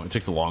 I know. It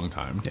takes a long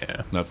time.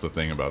 Yeah. That's the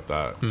thing about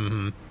that.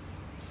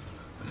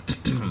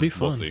 It'd be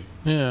fun. We'll see.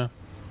 Yeah.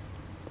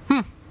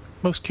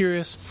 Most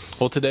curious.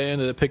 Well, today I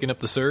ended up picking up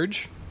the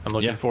Surge. I'm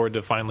looking forward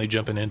to finally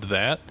jumping into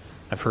that.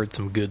 I've heard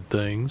some good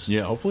things.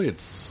 Yeah, hopefully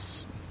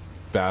it's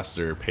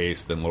faster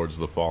paced than Lords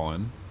of the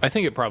Fallen. I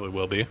think it probably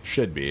will be.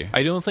 Should be.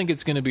 I don't think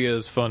it's going to be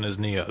as fun as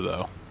Neo,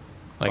 though.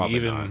 Like,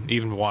 probably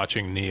even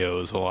watching Neo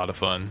is a lot of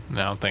fun. And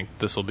I don't think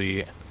this will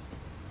be...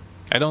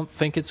 I don't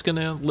think it's going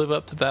to live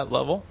up to that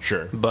level.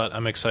 Sure. But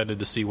I'm excited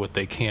to see what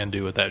they can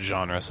do with that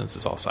genre since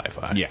it's all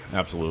sci-fi. Yeah,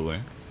 absolutely.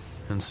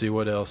 And see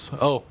what else.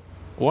 Oh,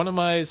 one of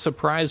my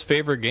surprise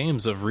favorite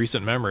games of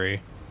recent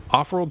memory,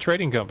 Offworld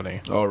Trading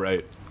Company. Oh,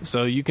 right.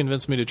 So you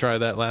convinced me to try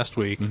that last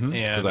week.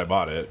 Because I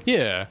bought it.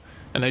 Yeah.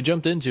 And I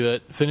jumped into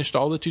it, finished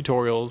all the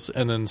tutorials,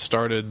 and then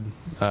started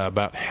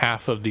about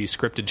half of the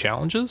scripted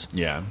challenges.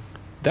 Yeah.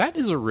 That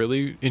is a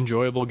really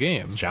enjoyable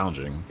game. It's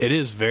challenging. It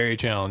is very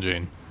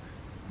challenging.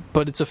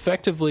 But it's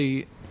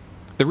effectively...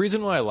 The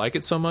reason why I like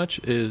it so much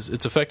is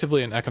it's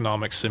effectively an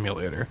economic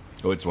simulator.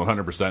 Oh, it's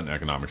 100% an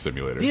economic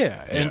simulator.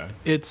 Yeah, and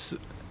it's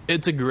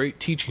a great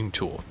teaching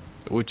tool,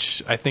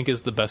 which I think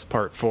is the best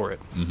part for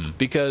it.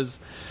 Because...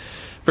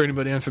 For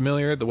anybody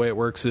unfamiliar, the way it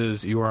works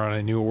is you are on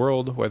a new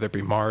world, whether it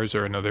be Mars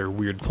or another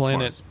weird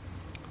planet.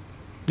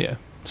 Yeah.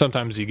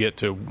 Sometimes you get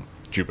to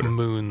Jupiter.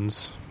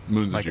 Moons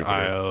Moons like of Jupiter.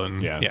 Io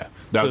and yeah.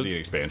 That was the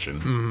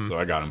expansion. So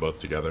I got them both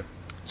together.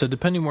 So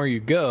depending where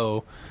you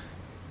go,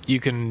 you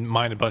can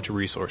mine a bunch of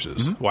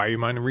resources. Why are you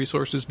mining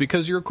resources?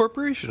 Because you're a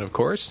corporation, of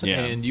course,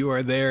 and you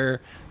are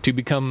there to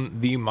become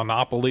the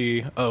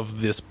monopoly of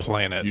this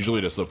planet.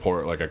 Usually to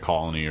support like a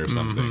colony or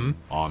something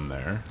on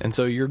there. And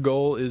so your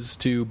goal is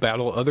to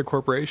battle other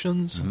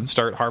corporations,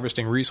 start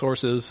harvesting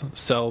resources,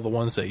 sell the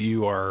ones that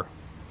you are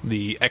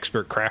the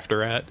expert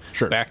crafter at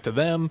back to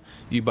them.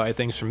 You buy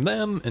things from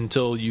them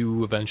until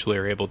you eventually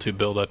are able to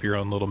build up your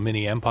own little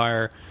mini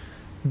empire.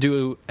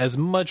 Do as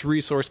much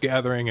resource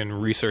gathering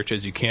and research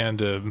as you can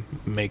to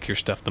make your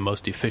stuff the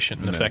most efficient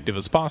and effective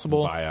as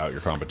possible. Buy out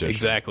your competition.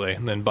 Exactly.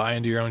 And then buy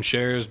into your own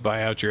shares,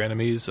 buy out your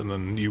enemies, and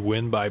then you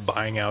win by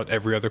buying out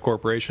every other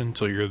corporation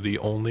until you're the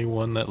only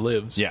one that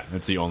lives. Yeah,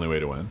 it's the only way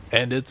to win.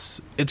 And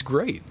it's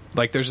great.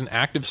 Like, there's an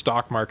active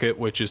stock market,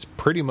 which is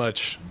pretty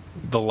much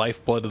the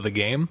lifeblood of the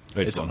game.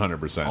 It's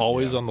 100%.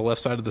 Always on the left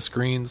side of the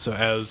screen, so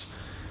as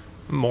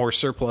more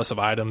surplus of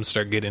items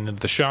start getting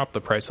into the shop,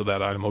 the price of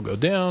that item will go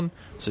down,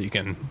 so you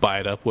can buy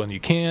it up when you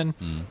can.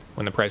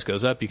 When the price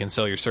goes up, you can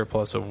sell your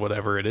surplus of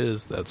whatever it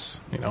is that's,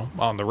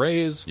 on the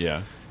raise.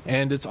 Yeah.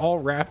 And it's all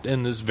wrapped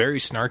in this very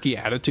snarky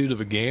attitude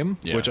of a game,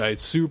 which I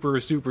super,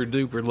 super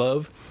duper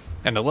love.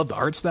 And I love the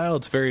art style.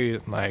 It's very,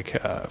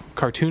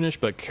 cartoonish,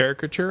 but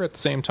caricature at the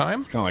same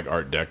time. It's kind of like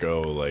Art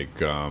Deco, like,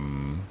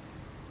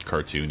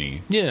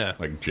 cartoony. Yeah.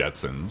 Like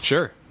Jetsons.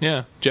 Sure,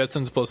 yeah.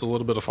 Jetsons plus a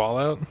little bit of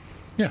Fallout.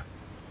 Yeah.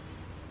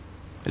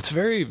 It's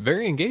very,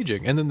 very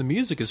engaging. And then the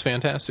music is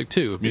fantastic,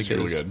 too. Music's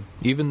really good.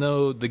 Even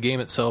though the game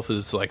itself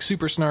is,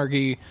 super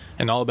snarky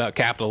and all about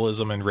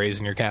capitalism and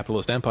raising your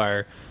capitalist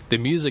empire, the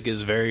music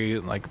is very,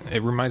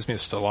 it reminds me of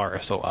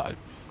Stellaris a lot.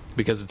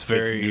 Because it's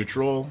very... It's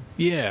neutral.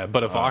 Yeah,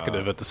 but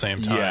evocative at the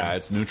same time. Yeah,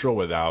 it's neutral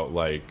without,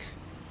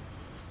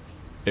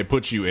 it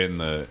puts you in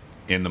the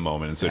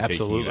moment instead of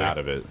taking you out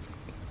of it.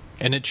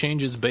 And it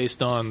changes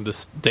based on the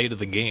state of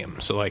the game.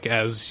 So,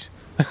 as...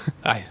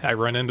 I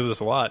run into this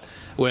a lot.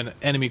 When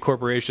enemy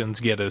corporations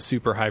get a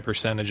super high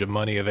percentage of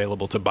money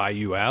available to buy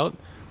you out,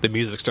 the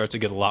music starts to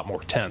get a lot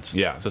more tense.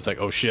 Yeah. So it's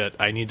like, oh shit,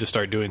 I need to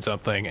start doing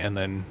something, and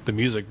then the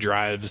music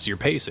drives your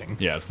pacing.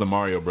 Yeah, it's the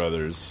Mario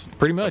Brothers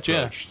pretty much,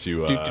 approach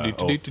to,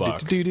 oh,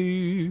 fuck.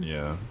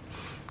 Yeah.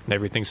 and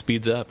everything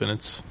speeds up, and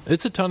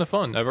it's a ton of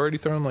fun. I've already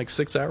thrown like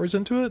 6 hours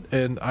into it,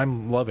 and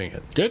I'm loving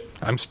it. Good.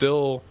 I'm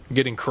still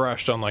getting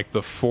crushed on like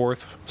the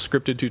 4th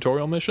scripted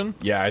tutorial mission.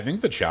 Yeah, I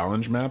think the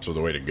challenge maps are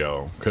the way to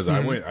go, because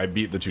I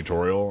beat the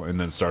tutorial and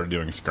then started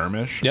doing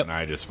skirmish, and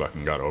I just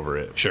fucking got over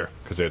it. Sure.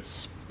 Because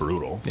it's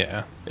brutal.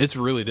 Yeah, it's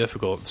really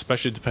difficult,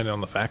 especially depending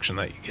on the faction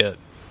that you get.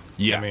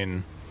 Yeah. I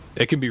mean,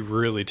 it can be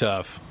really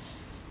tough.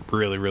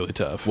 Really, really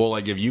tough. Well,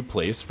 like if you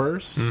place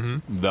first,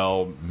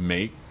 they'll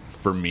make,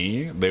 for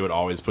me, they would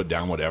always put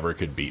down whatever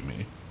could beat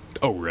me.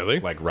 Oh, really?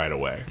 Like right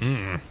away.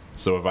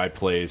 So if I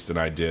placed and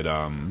I did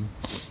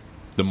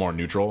the more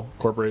neutral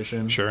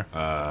corporation, Sure.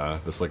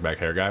 The slick back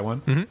hair guy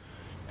one,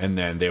 and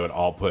then they would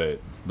all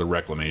put the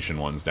reclamation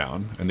ones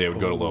down, and they would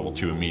go to level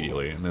 2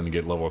 immediately, and then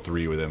get level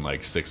 3 within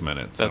like 6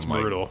 minutes. That's I'm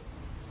brutal. Like,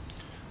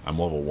 I'm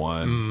level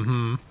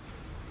 1.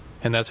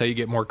 And that's how you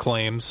get more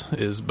claims,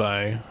 is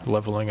by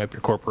leveling up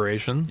your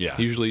corporation. Yeah.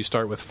 Usually you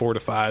start with 4 to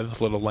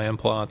 5 little land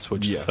plots,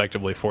 which is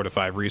effectively 4 to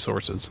 5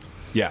 resources.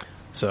 Yeah.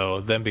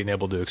 So them being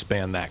able to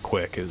expand that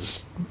quick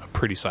is a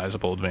pretty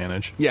sizable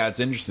advantage. Yeah,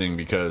 it's interesting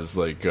because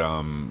like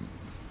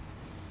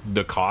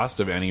the cost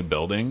of any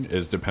building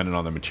is dependent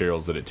on the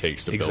materials that it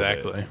takes to build it.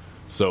 Exactly.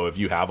 So if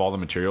you have all the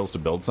materials to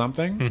build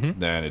something,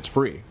 then it's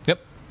free.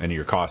 Yep. And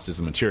your cost is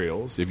the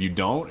materials. If you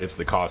don't, it's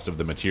the cost of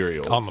the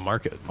materials. On the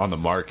market. On the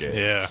market.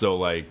 Yeah. So,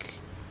 like,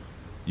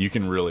 you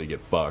can really get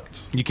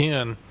fucked. You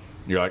can.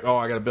 You're like, oh,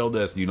 I got to build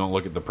this. You don't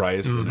look at the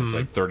price, and it's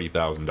like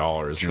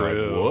 $30,000. You're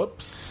like,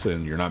 whoops,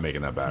 and you're not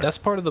making that back. That's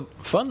part of the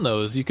fun,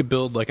 though, is you could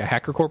build, like, a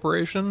hacker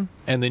corporation,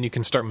 and then you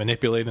can start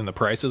manipulating the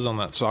prices on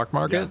that stock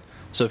market. Yeah.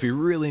 So if you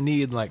really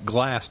need, like,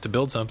 glass to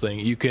build something,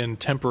 you can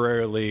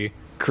temporarily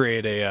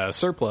create a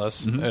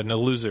surplus, an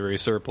illusory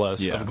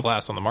surplus of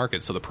glass on the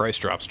market, so the price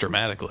drops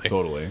dramatically.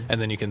 Totally. And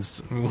then you can,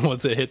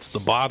 once it hits the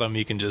bottom,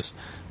 you can just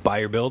buy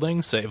your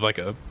building, save like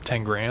a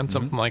 10 grand,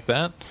 something like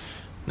that,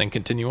 then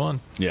continue on.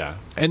 Yeah.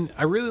 And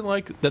I really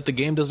like that the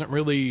game doesn't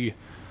really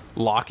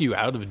lock you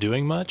out of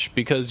doing much,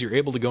 because you're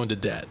able to go into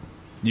debt.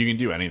 You can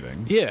do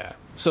anything. Yeah.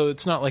 So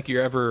it's not like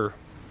you're ever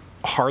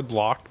hard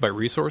locked by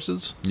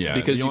resources. Yeah.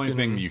 Because the only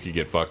thing you could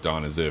get fucked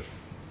on is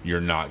if you're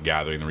not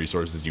gathering the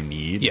resources you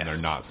need, and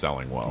they're not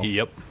selling well.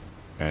 Yep.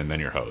 And then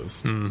you're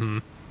hosed.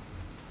 Then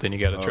you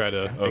got to try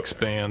to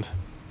expand.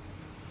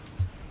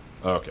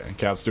 Okay.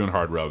 Cat's doing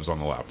hard rubs on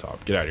the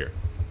laptop. Get out of here.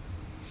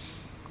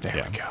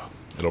 There we go.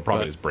 It'll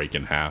probably just break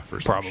in half or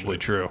something. Probably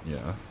true.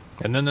 Yeah.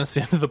 And then that's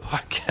the end of the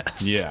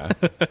podcast. Yeah.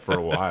 For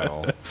a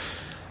while.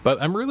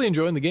 But I'm really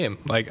enjoying the game.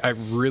 Like, I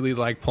really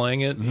like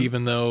playing it,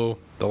 even though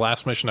the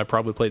last mission I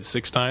probably played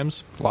 6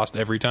 times, lost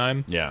every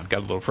time. Yeah. Got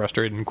a little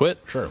frustrated and quit.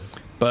 Sure.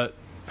 But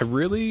I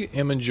really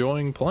am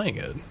enjoying playing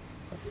it.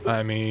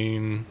 I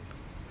mean,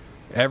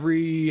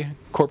 every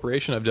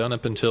corporation I've done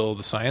up until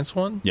the science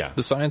one,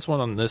 the science one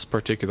on this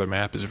particular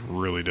map is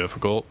really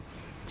difficult.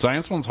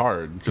 Science one's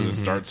hard because it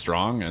starts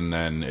strong and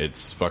then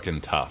it's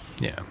fucking tough.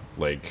 Yeah.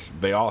 Like,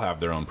 they all have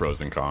their own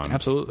pros and cons.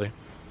 Absolutely.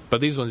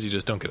 But these ones you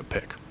just don't get a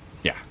pick.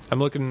 Yeah. I'm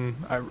looking,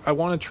 I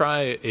want to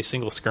try a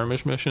single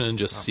skirmish mission and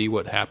just see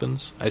what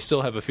happens. I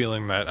still have a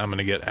feeling that I'm going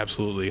to get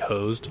absolutely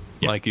hosed,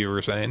 like you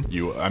were saying.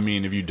 I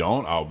mean, if you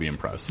don't, I'll be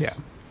impressed. Yeah.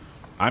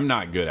 I'm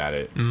not good at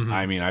it.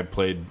 I mean, I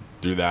played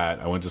through that.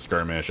 I went to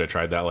skirmish. I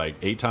tried that like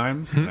 8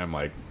 times, and I'm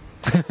like,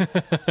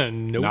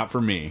 nope. Not for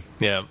me.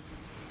 Yeah.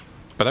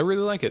 But I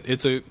really like it.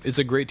 It's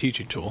a great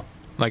teaching tool.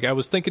 Like, I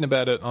was thinking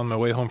about it on my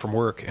way home from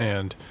work,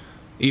 and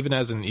even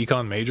as an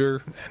econ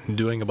major and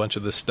doing a bunch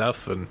of this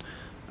stuff, and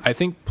I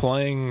think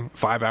playing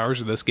 5 hours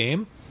of this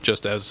game,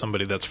 just as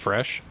somebody that's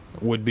fresh,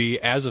 would be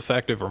as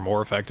effective or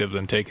more effective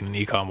than taking an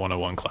Econ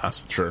 101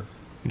 class. Sure.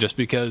 Just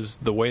because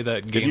the way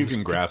that games... If you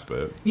can grasp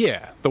it.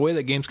 Yeah. The way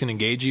that games can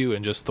engage you,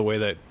 and just the way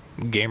that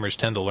gamers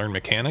tend to learn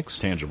mechanics.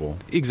 Tangible.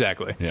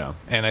 Exactly. Yeah.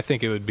 And I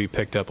think it would be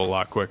picked up a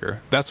lot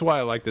quicker. That's why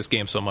I like this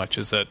game so much,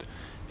 is that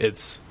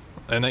it's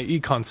an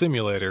econ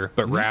simulator,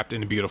 but wrapped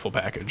in a beautiful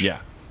package. Yeah.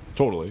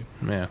 Totally.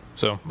 Yeah.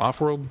 So,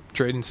 Offworld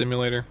Trading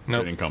Simulator.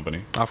 Trading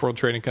Company. Offworld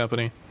Trading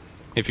Company.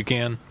 If you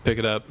can, pick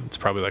it up. It's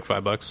probably like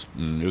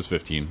 $5. It was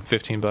 15.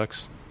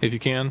 $15. If you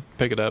can,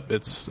 pick it up.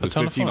 It's a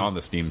ton of 15 fun. on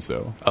the Steam,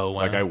 so. Oh,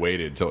 wow. Like, I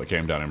waited till it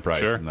came down in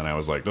price, and then I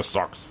was like, this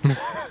sucks.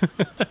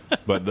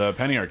 But the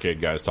Penny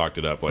Arcade guys talked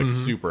it up, like,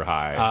 super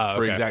high.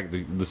 For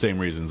exactly the same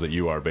reasons that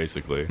you are,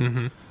 basically.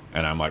 And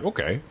I'm like,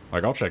 okay.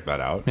 Like, I'll check that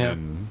out. Yeah.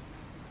 And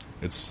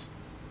it's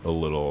a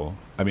little...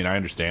 I mean, I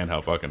understand how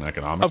fucking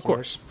economics Of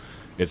course. works.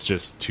 It's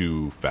just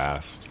too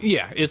fast.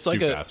 Yeah, it's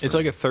like a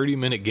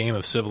 30-minute game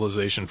of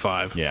Civilization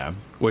 5. Yeah.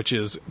 Which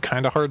is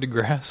kind of hard to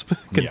grasp,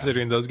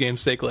 considering those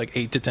games take like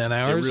 8 to 10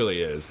 hours. It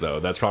really is, though.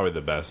 That's probably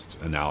the best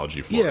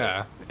analogy for it.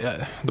 Yeah.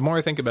 The more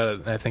I think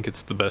about it, I think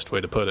it's the best way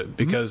to put it,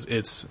 because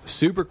it's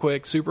super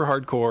quick, super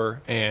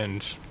hardcore,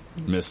 and...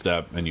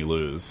 Misstep and you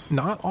lose.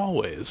 Not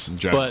always.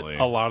 Generally.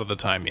 But a lot of the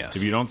time, yes.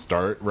 If you don't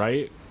start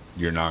right,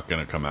 you're not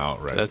going to come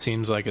out right. That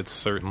seems like it's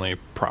certainly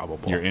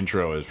probable. Your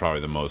intro is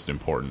probably the most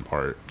important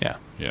part. Yeah.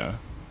 Yeah.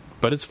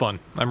 But it's fun.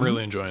 I'm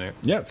really enjoying it.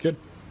 Yeah, it's good.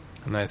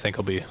 And I think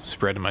I'll be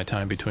spreading my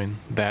time between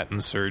that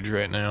and Surge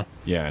right now.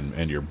 Yeah,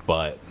 and your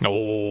butt.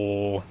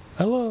 Oh,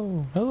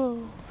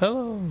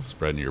 hello.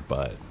 Spreading your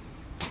butt.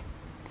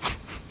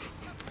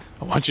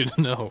 I want you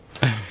to know,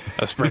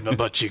 I spread my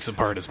butt cheeks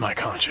apart as my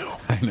concho.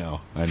 I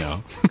know.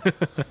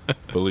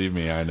 Believe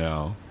me, I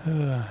know.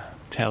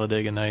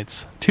 Talladega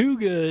Nights. Too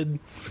good.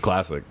 It's a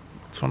classic.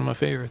 It's one of my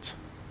favorites.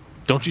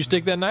 Don't you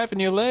stick that knife in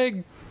your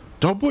leg.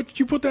 Don't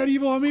put that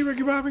evil on me,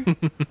 Ricky Bobby.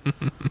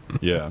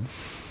 Yeah.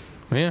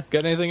 Yeah.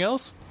 Got anything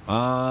else?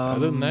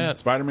 Other than that,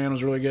 Spider-Man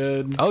was really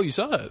good. Oh, you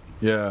saw it?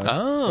 Yeah.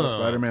 Oh. Saw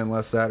Spider-Man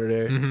last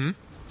Saturday.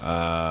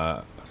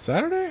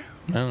 Saturday?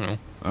 I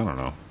don't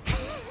know.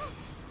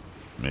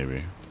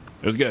 Maybe.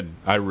 It was good.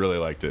 I really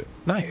liked it.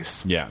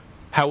 Nice. Yeah.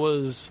 How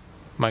was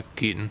Michael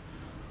Keaton?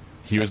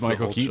 He was That's the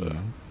Michael whole Keaton. Show.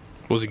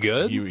 Was he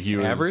good? He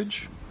was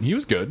average? He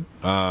was good.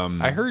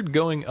 I heard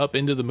going up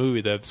into the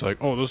movie that it's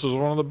like, oh, this is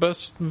one of the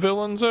best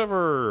villains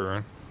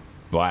ever.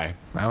 Why?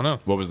 I don't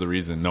know. What was the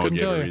reason? No one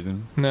gave a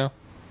reason? No.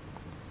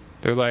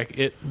 They're like,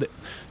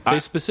 they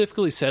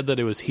specifically said that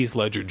it was Heath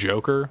Ledger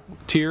Joker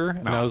tier,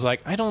 and I was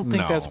like, I don't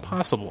think that's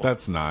possible.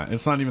 It's not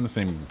even the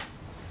same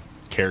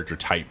character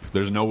type.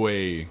 There's no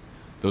way.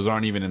 Those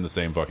aren't even in the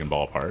same fucking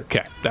ballpark.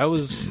 Okay, that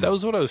was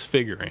what I was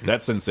figuring.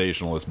 That's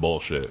sensationalist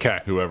bullshit. Okay.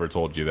 Whoever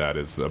told you that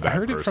is a bad person. I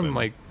heard it from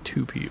like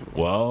 2 people.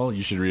 Well,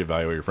 you should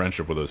reevaluate your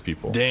friendship with those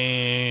people.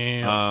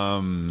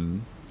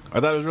 Damn. I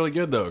thought it was really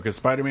good though, because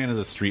Spider-Man is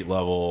a street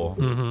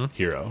level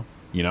hero.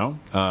 You know,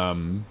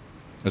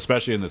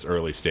 especially in this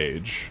early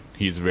stage,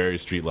 he's a very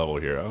street level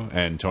hero,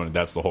 and Tony.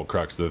 That's the whole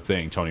crux of the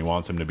thing. Tony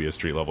wants him to be a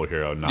street level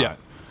hero, not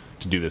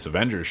to do this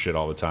Avengers shit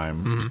all the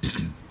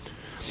time.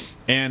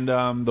 And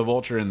the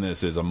Vulture in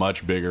this is a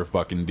much bigger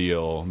fucking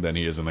deal than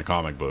he is in the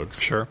comic books.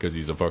 Sure. Because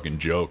he's a fucking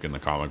joke in the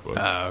comic books.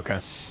 Okay.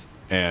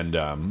 And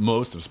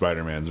most of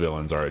Spider-Man's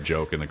villains are a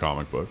joke in the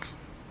comic books.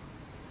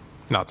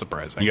 Not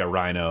surprising. You got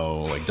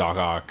Rhino, like Doc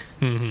Ock.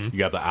 You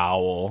got the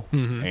Owl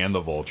and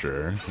the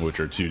Vulture, which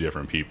are 2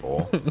 different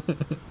people.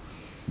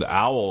 The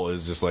Owl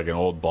is just like an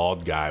old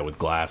bald guy with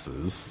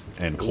glasses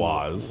and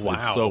claws. Wow.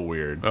 It's so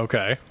weird.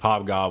 Okay.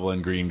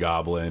 Hobgoblin, Green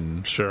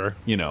Goblin. Sure.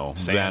 You know,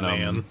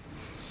 Venom.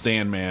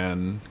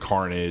 Sandman,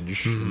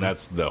 Carnage, and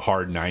that's the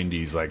hard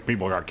 90s, like,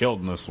 people got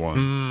killed in this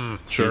one.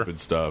 Stupid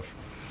stuff.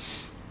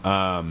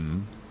 But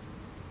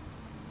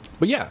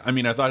yeah, I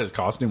mean, I thought his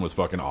costume was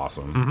fucking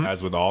awesome,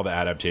 as with all the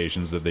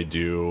adaptations that they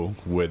do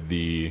with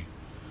the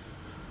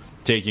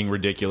taking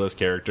ridiculous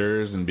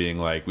characters and being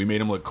like, we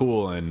made him look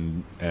cool,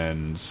 and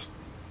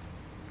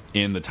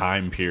in the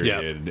time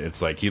period,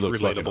 it's like, he looks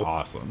fucking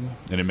awesome,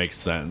 and it makes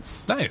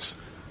sense. Nice.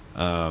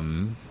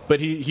 But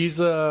he's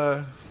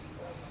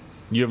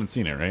you haven't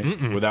seen it,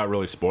 right? Without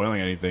really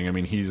spoiling anything. I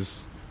mean,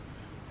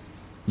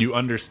 you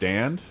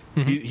understand.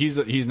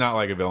 He's not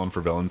like a villain for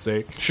villain's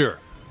sake. Sure.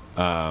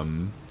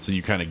 So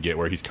you kind of get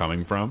where he's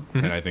coming from,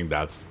 and I think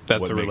that's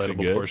what the makes relatable it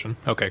good. Portion.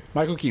 Okay.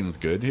 Michael Keaton's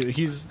good.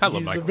 I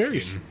love Michael a very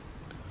Keaton.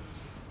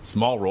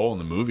 Small role in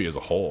the movie as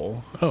a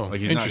whole. Oh, like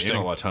he's interesting.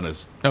 not in a ton of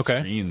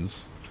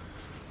screens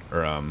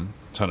or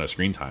ton of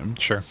screen time.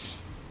 Sure.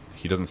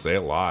 He doesn't say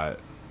a lot,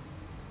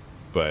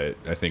 but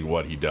I think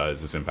what he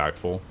does is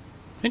impactful.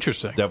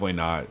 Interesting. Definitely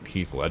not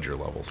Heath Ledger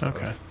level stuff.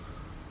 Okay.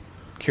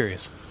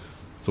 Curious.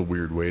 It's a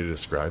weird way to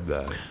describe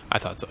that. I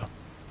thought so.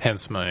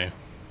 Hence my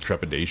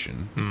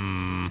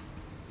trepidation.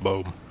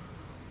 boom.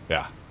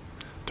 Yeah.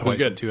 Twice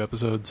good. in 2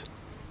 episodes.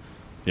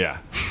 Yeah.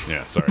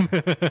 Sorry.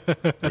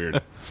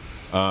 Weird.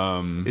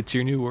 It's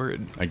your new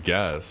word. I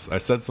guess. I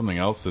said something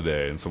else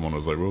today, and someone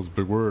was like, "What was a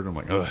big word?" I'm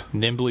like, ugh.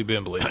 Nimbly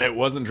bimbly. It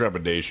wasn't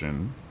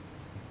trepidation.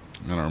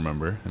 I don't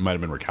remember. It might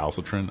have been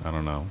recalcitrant. I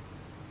don't know.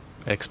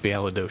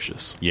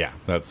 Expialidocious. Yeah,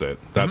 that's it.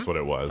 That's what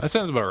it was. That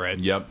sounds about right.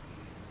 Yep.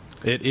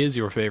 It is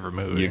your favorite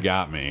movie. You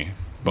got me.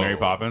 Boom. Mary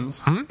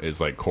Poppins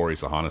is like Corey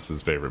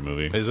Sahanis' favorite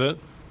movie. Is it?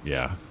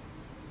 Yeah.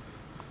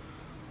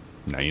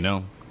 Now you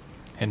know.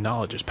 And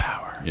knowledge is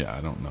power. Yeah,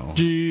 I don't know.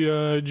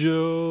 G.I.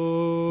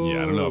 Joe.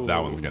 Yeah, I don't know if that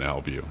one's going to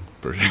help you.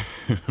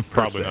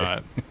 Probably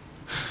not.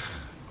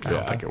 I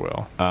don't think it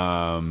will.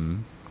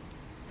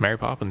 Mary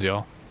Poppins,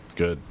 y'all. It's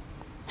good.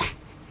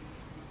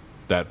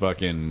 That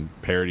fucking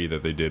parody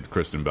that they did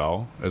Kristen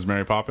Bell as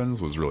Mary Poppins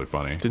was really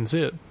funny. Didn't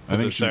see it. I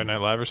think it Saturday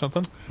Night Live or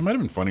something? It might have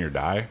been Funny or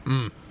Die.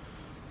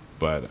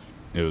 But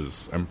it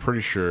was, I'm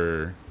pretty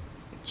sure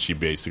she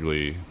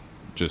basically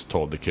just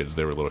told the kids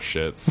they were little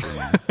shits.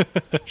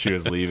 And she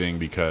was leaving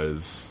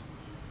because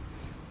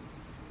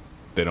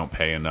they don't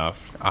pay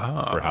enough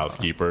for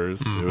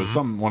housekeepers. It was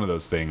one of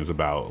those things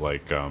about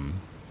like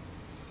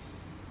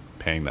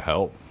paying the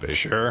help, basically.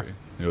 Sure.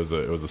 It was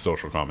a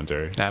social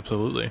commentary.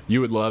 Absolutely. You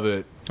would love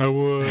it. I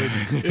would.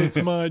 It's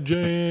my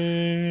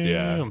jam.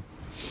 Yeah.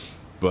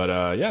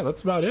 But yeah,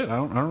 that's about it. I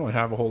don't really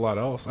have a whole lot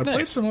else. I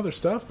played some other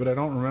stuff, but I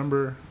don't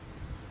remember.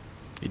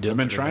 I've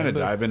been trying to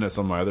dive into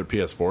some of my other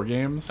PS4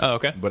 games. Oh,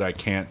 okay. But I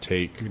can't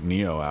take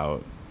Neo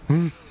out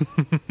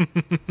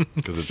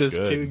because it's just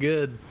good. too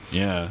good.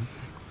 Yeah.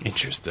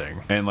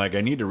 Interesting. And like,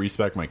 I need to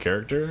respec my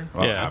character.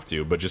 Well, I don't have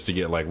to, but just to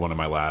get like one of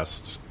my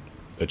last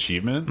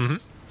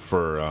achievements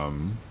for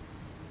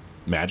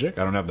Magic?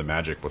 I don't have the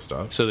magic with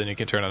stuff. So then you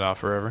can turn it off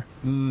forever?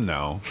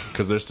 No,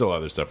 because there's still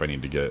other stuff I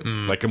need to get.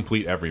 Like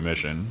complete every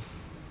mission,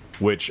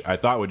 which I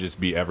thought would just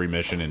be every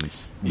mission in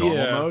normal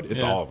mode.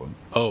 It's all of them.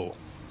 Oh,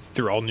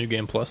 through all New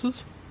Game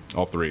Pluses?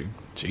 All 3.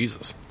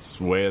 Jesus. It's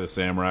Way of the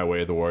Samurai,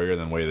 Way of the Warrior,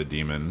 then Way of the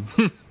Demon.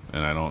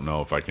 And I don't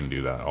know if I can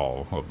do that,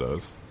 all of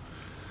those.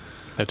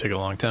 That'd take a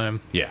long time.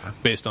 Yeah.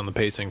 Based on the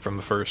pacing from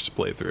the first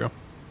playthrough.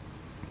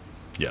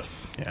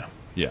 Yes. Yeah.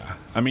 Yeah.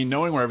 I mean,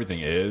 knowing where everything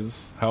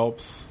is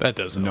helps. That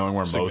does help. Knowing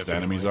where most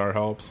enemies are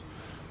helps.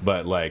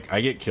 But, like,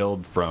 I get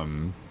killed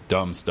from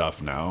dumb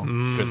stuff now.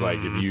 Because, like,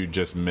 if you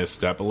just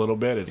misstep a little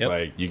bit, it's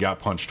like, you got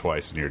punched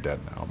twice and you're dead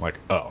now. I'm like,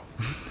 oh.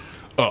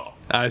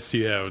 I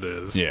see how it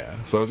is. Yeah.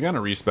 So I was going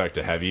to respec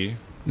to heavy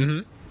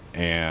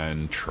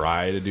and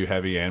try to do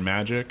heavy and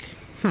magic.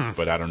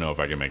 But I don't know if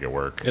I can make it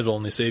work. It'll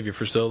only save you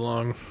for so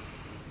long.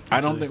 I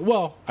don't think...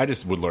 Well, I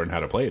just would learn how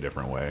to play a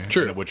different way.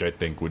 True. Which I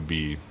think would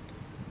be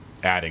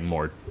adding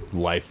more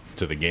life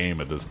to the game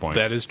at this point.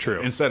 That is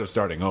true. Instead of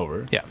starting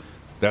over. Yeah.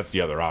 That's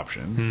the other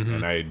option.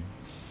 And I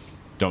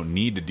don't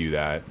need to do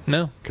that.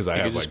 No. Because I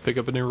have, just pick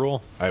up a new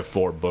role. I have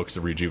 4 books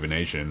of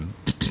rejuvenation.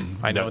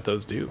 I know what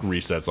those do.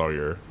 Resets all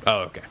your...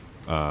 Oh, okay.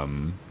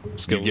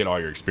 Skills. You get all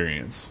your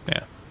experience.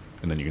 Yeah.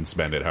 And then you can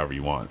spend it however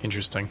you want.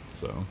 Interesting.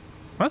 So...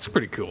 That's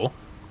pretty cool.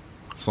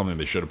 Something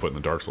they should have put in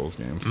the Dark Souls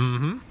games.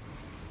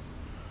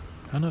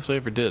 I don't know if they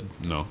ever did.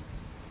 No.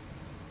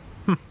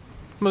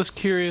 Most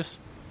curious.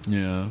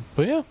 Yeah.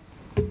 But yeah.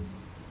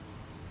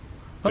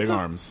 Big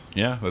arms.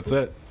 Yeah, that's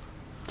it.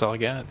 That's all I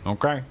got.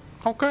 Okay.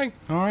 Okay.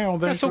 All right, well,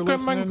 thanks for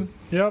listening.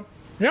 Man.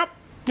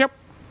 Yep.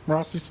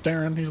 Rossi's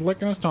staring. He's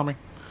licking his tummy.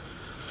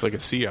 It's like a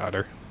sea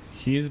otter.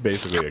 He's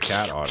basically a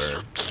cat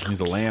otter. He's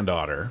a land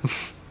otter.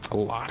 A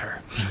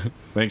lotter.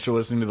 Thanks for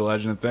listening to The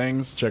Legend of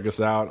Things. Check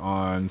us out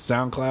on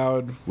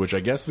SoundCloud, which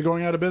I guess is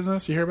going out of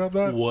business. You hear about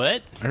that?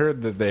 What? I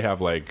heard that they have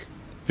like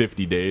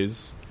 50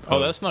 days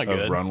that's not good.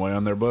 of runway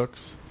on their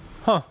books.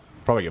 Huh.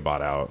 Probably get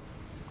bought out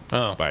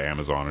by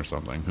Amazon or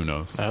something. Who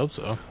knows? I hope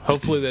so.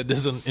 Hopefully that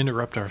doesn't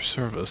interrupt our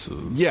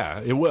services.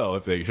 Yeah, it will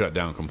if they shut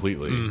down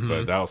completely,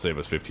 but that'll save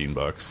us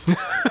 $15.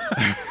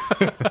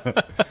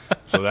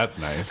 So that's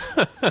nice.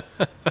 So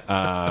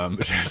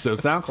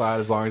SoundCloud,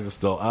 as long as it's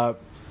still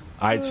up,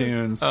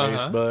 iTunes,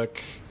 Facebook,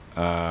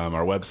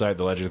 our website,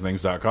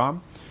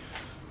 thelegendofthings.com.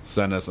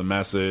 Send us a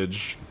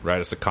message, write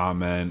us a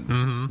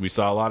comment. We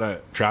saw a lot of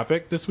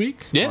traffic this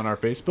week on our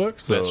Facebook,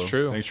 so that's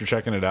true. Thanks for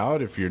checking it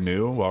out. If you're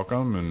new,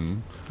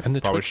 welcome, and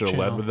the probably Twitch should have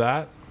led channel. with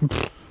that.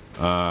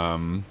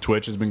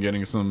 Twitch has been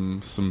getting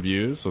some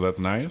views, so that's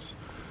nice.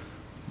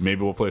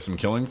 Maybe we'll play some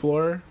Killing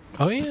Floor.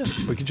 Oh yeah,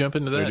 we could jump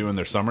into that. They're doing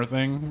their summer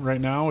thing right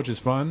now, which is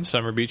fun.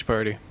 Summer beach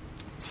party.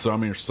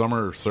 Summer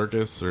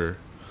circus or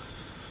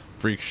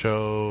freak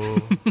show.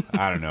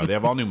 I don't know. They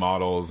have all new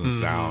models and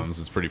sounds.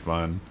 It's pretty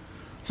fun.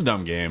 It's a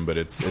dumb game, but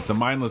it's a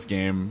mindless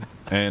game,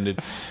 and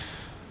it's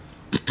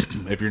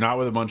if you're not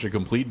with a bunch of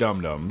complete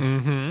dum-dums,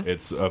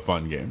 it's a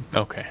fun game.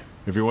 Okay.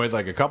 If you're with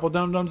like a couple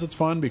dum-dums, it's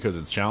fun because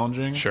it's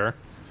challenging. Sure.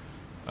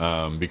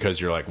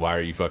 Because you're like, why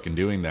are you fucking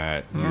doing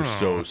that? You're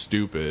so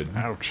stupid.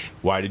 Ouch.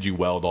 Why did you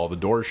weld all the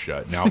doors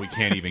shut? Now we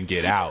can't even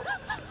get out.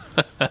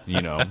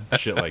 You know,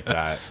 shit like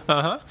that.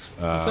 That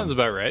sounds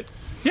about right.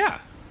 Yeah.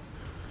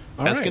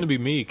 That's going to be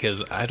me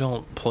because I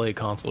don't play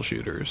console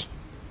shooters.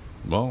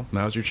 Well,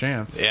 now's your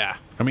chance. Yeah.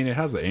 I mean, it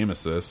has the aim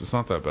assist. It's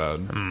not that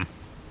bad.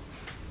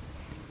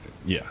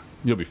 Yeah,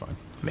 you'll be fine.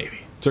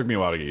 Maybe. Took me a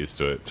while to get used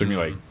to it. Took me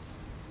like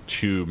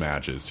 2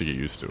 matches to get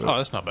used to it. Oh,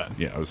 that's not bad.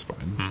 Yeah, it was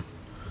fine.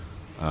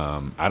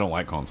 I don't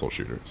like console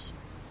shooters.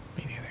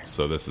 Me neither.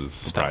 So this is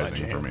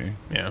surprising for me.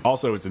 Yeah.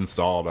 Also, it's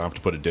installed. I don't have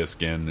to put a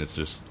disc in. It's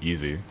just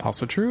easy.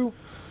 Also true.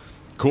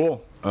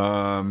 Cool.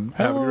 Have a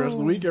good rest of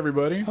the week,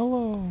 everybody.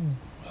 Hello.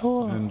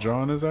 Hello. And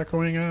John is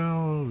echoing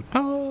out.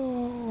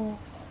 Hello.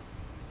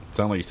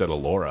 Sound like you said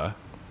Alora.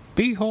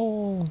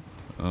 Beehole.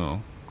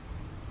 Oh.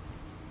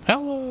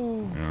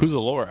 Hello. Yeah. Who's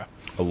Alora?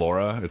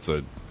 Alora. It's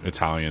a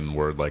Italian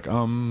word like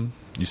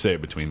You say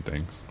it between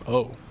things.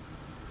 Oh.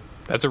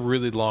 That's a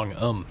really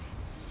long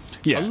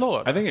Yeah.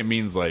 Alora. I think it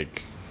means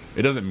like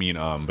it doesn't mean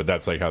but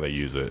that's like how they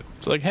use it.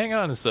 It's like, hang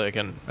on a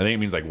second. I think it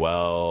means like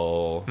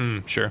well.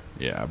 Sure.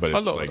 Yeah, but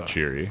it's Alora. like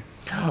cheery.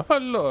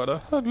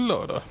 Alora.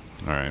 Alora.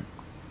 All right.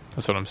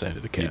 That's what I'm saying to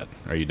the cat.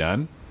 Are you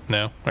done?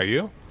 No. Are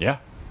you? Yeah.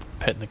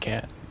 Petting the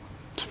cat.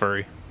 It's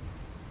furry.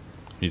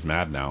 He's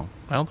mad now.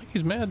 I don't think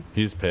he's mad.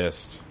 He's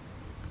pissed.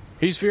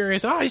 He's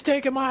furious. Oh, he's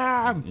taking my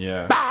arm.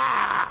 Yeah.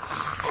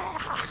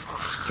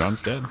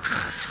 John's dead.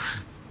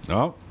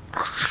 Oh.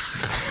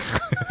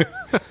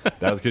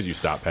 That was because you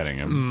stopped petting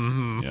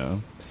him. Yeah.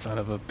 Son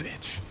of a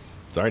bitch.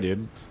 Sorry,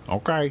 dude.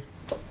 Okay.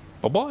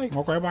 Bye-bye.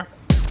 Okay, bye.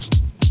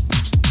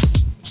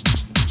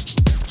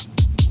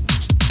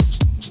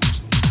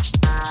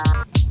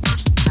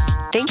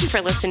 Thank you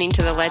for listening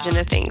to The Legend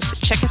of Things.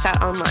 Check us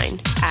out online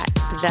at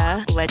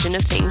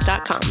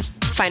thelegendofthings.com.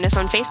 Find us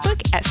on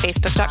Facebook at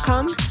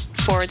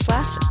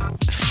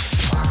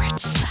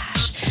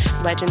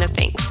facebook.com/Legend of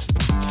Things.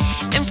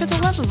 And for the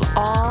love of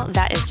all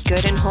that is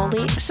good and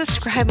holy,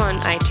 subscribe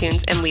on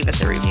iTunes and leave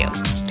us a review.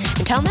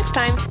 Until next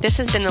time, this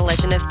has been The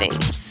Legend of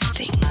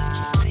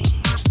Things.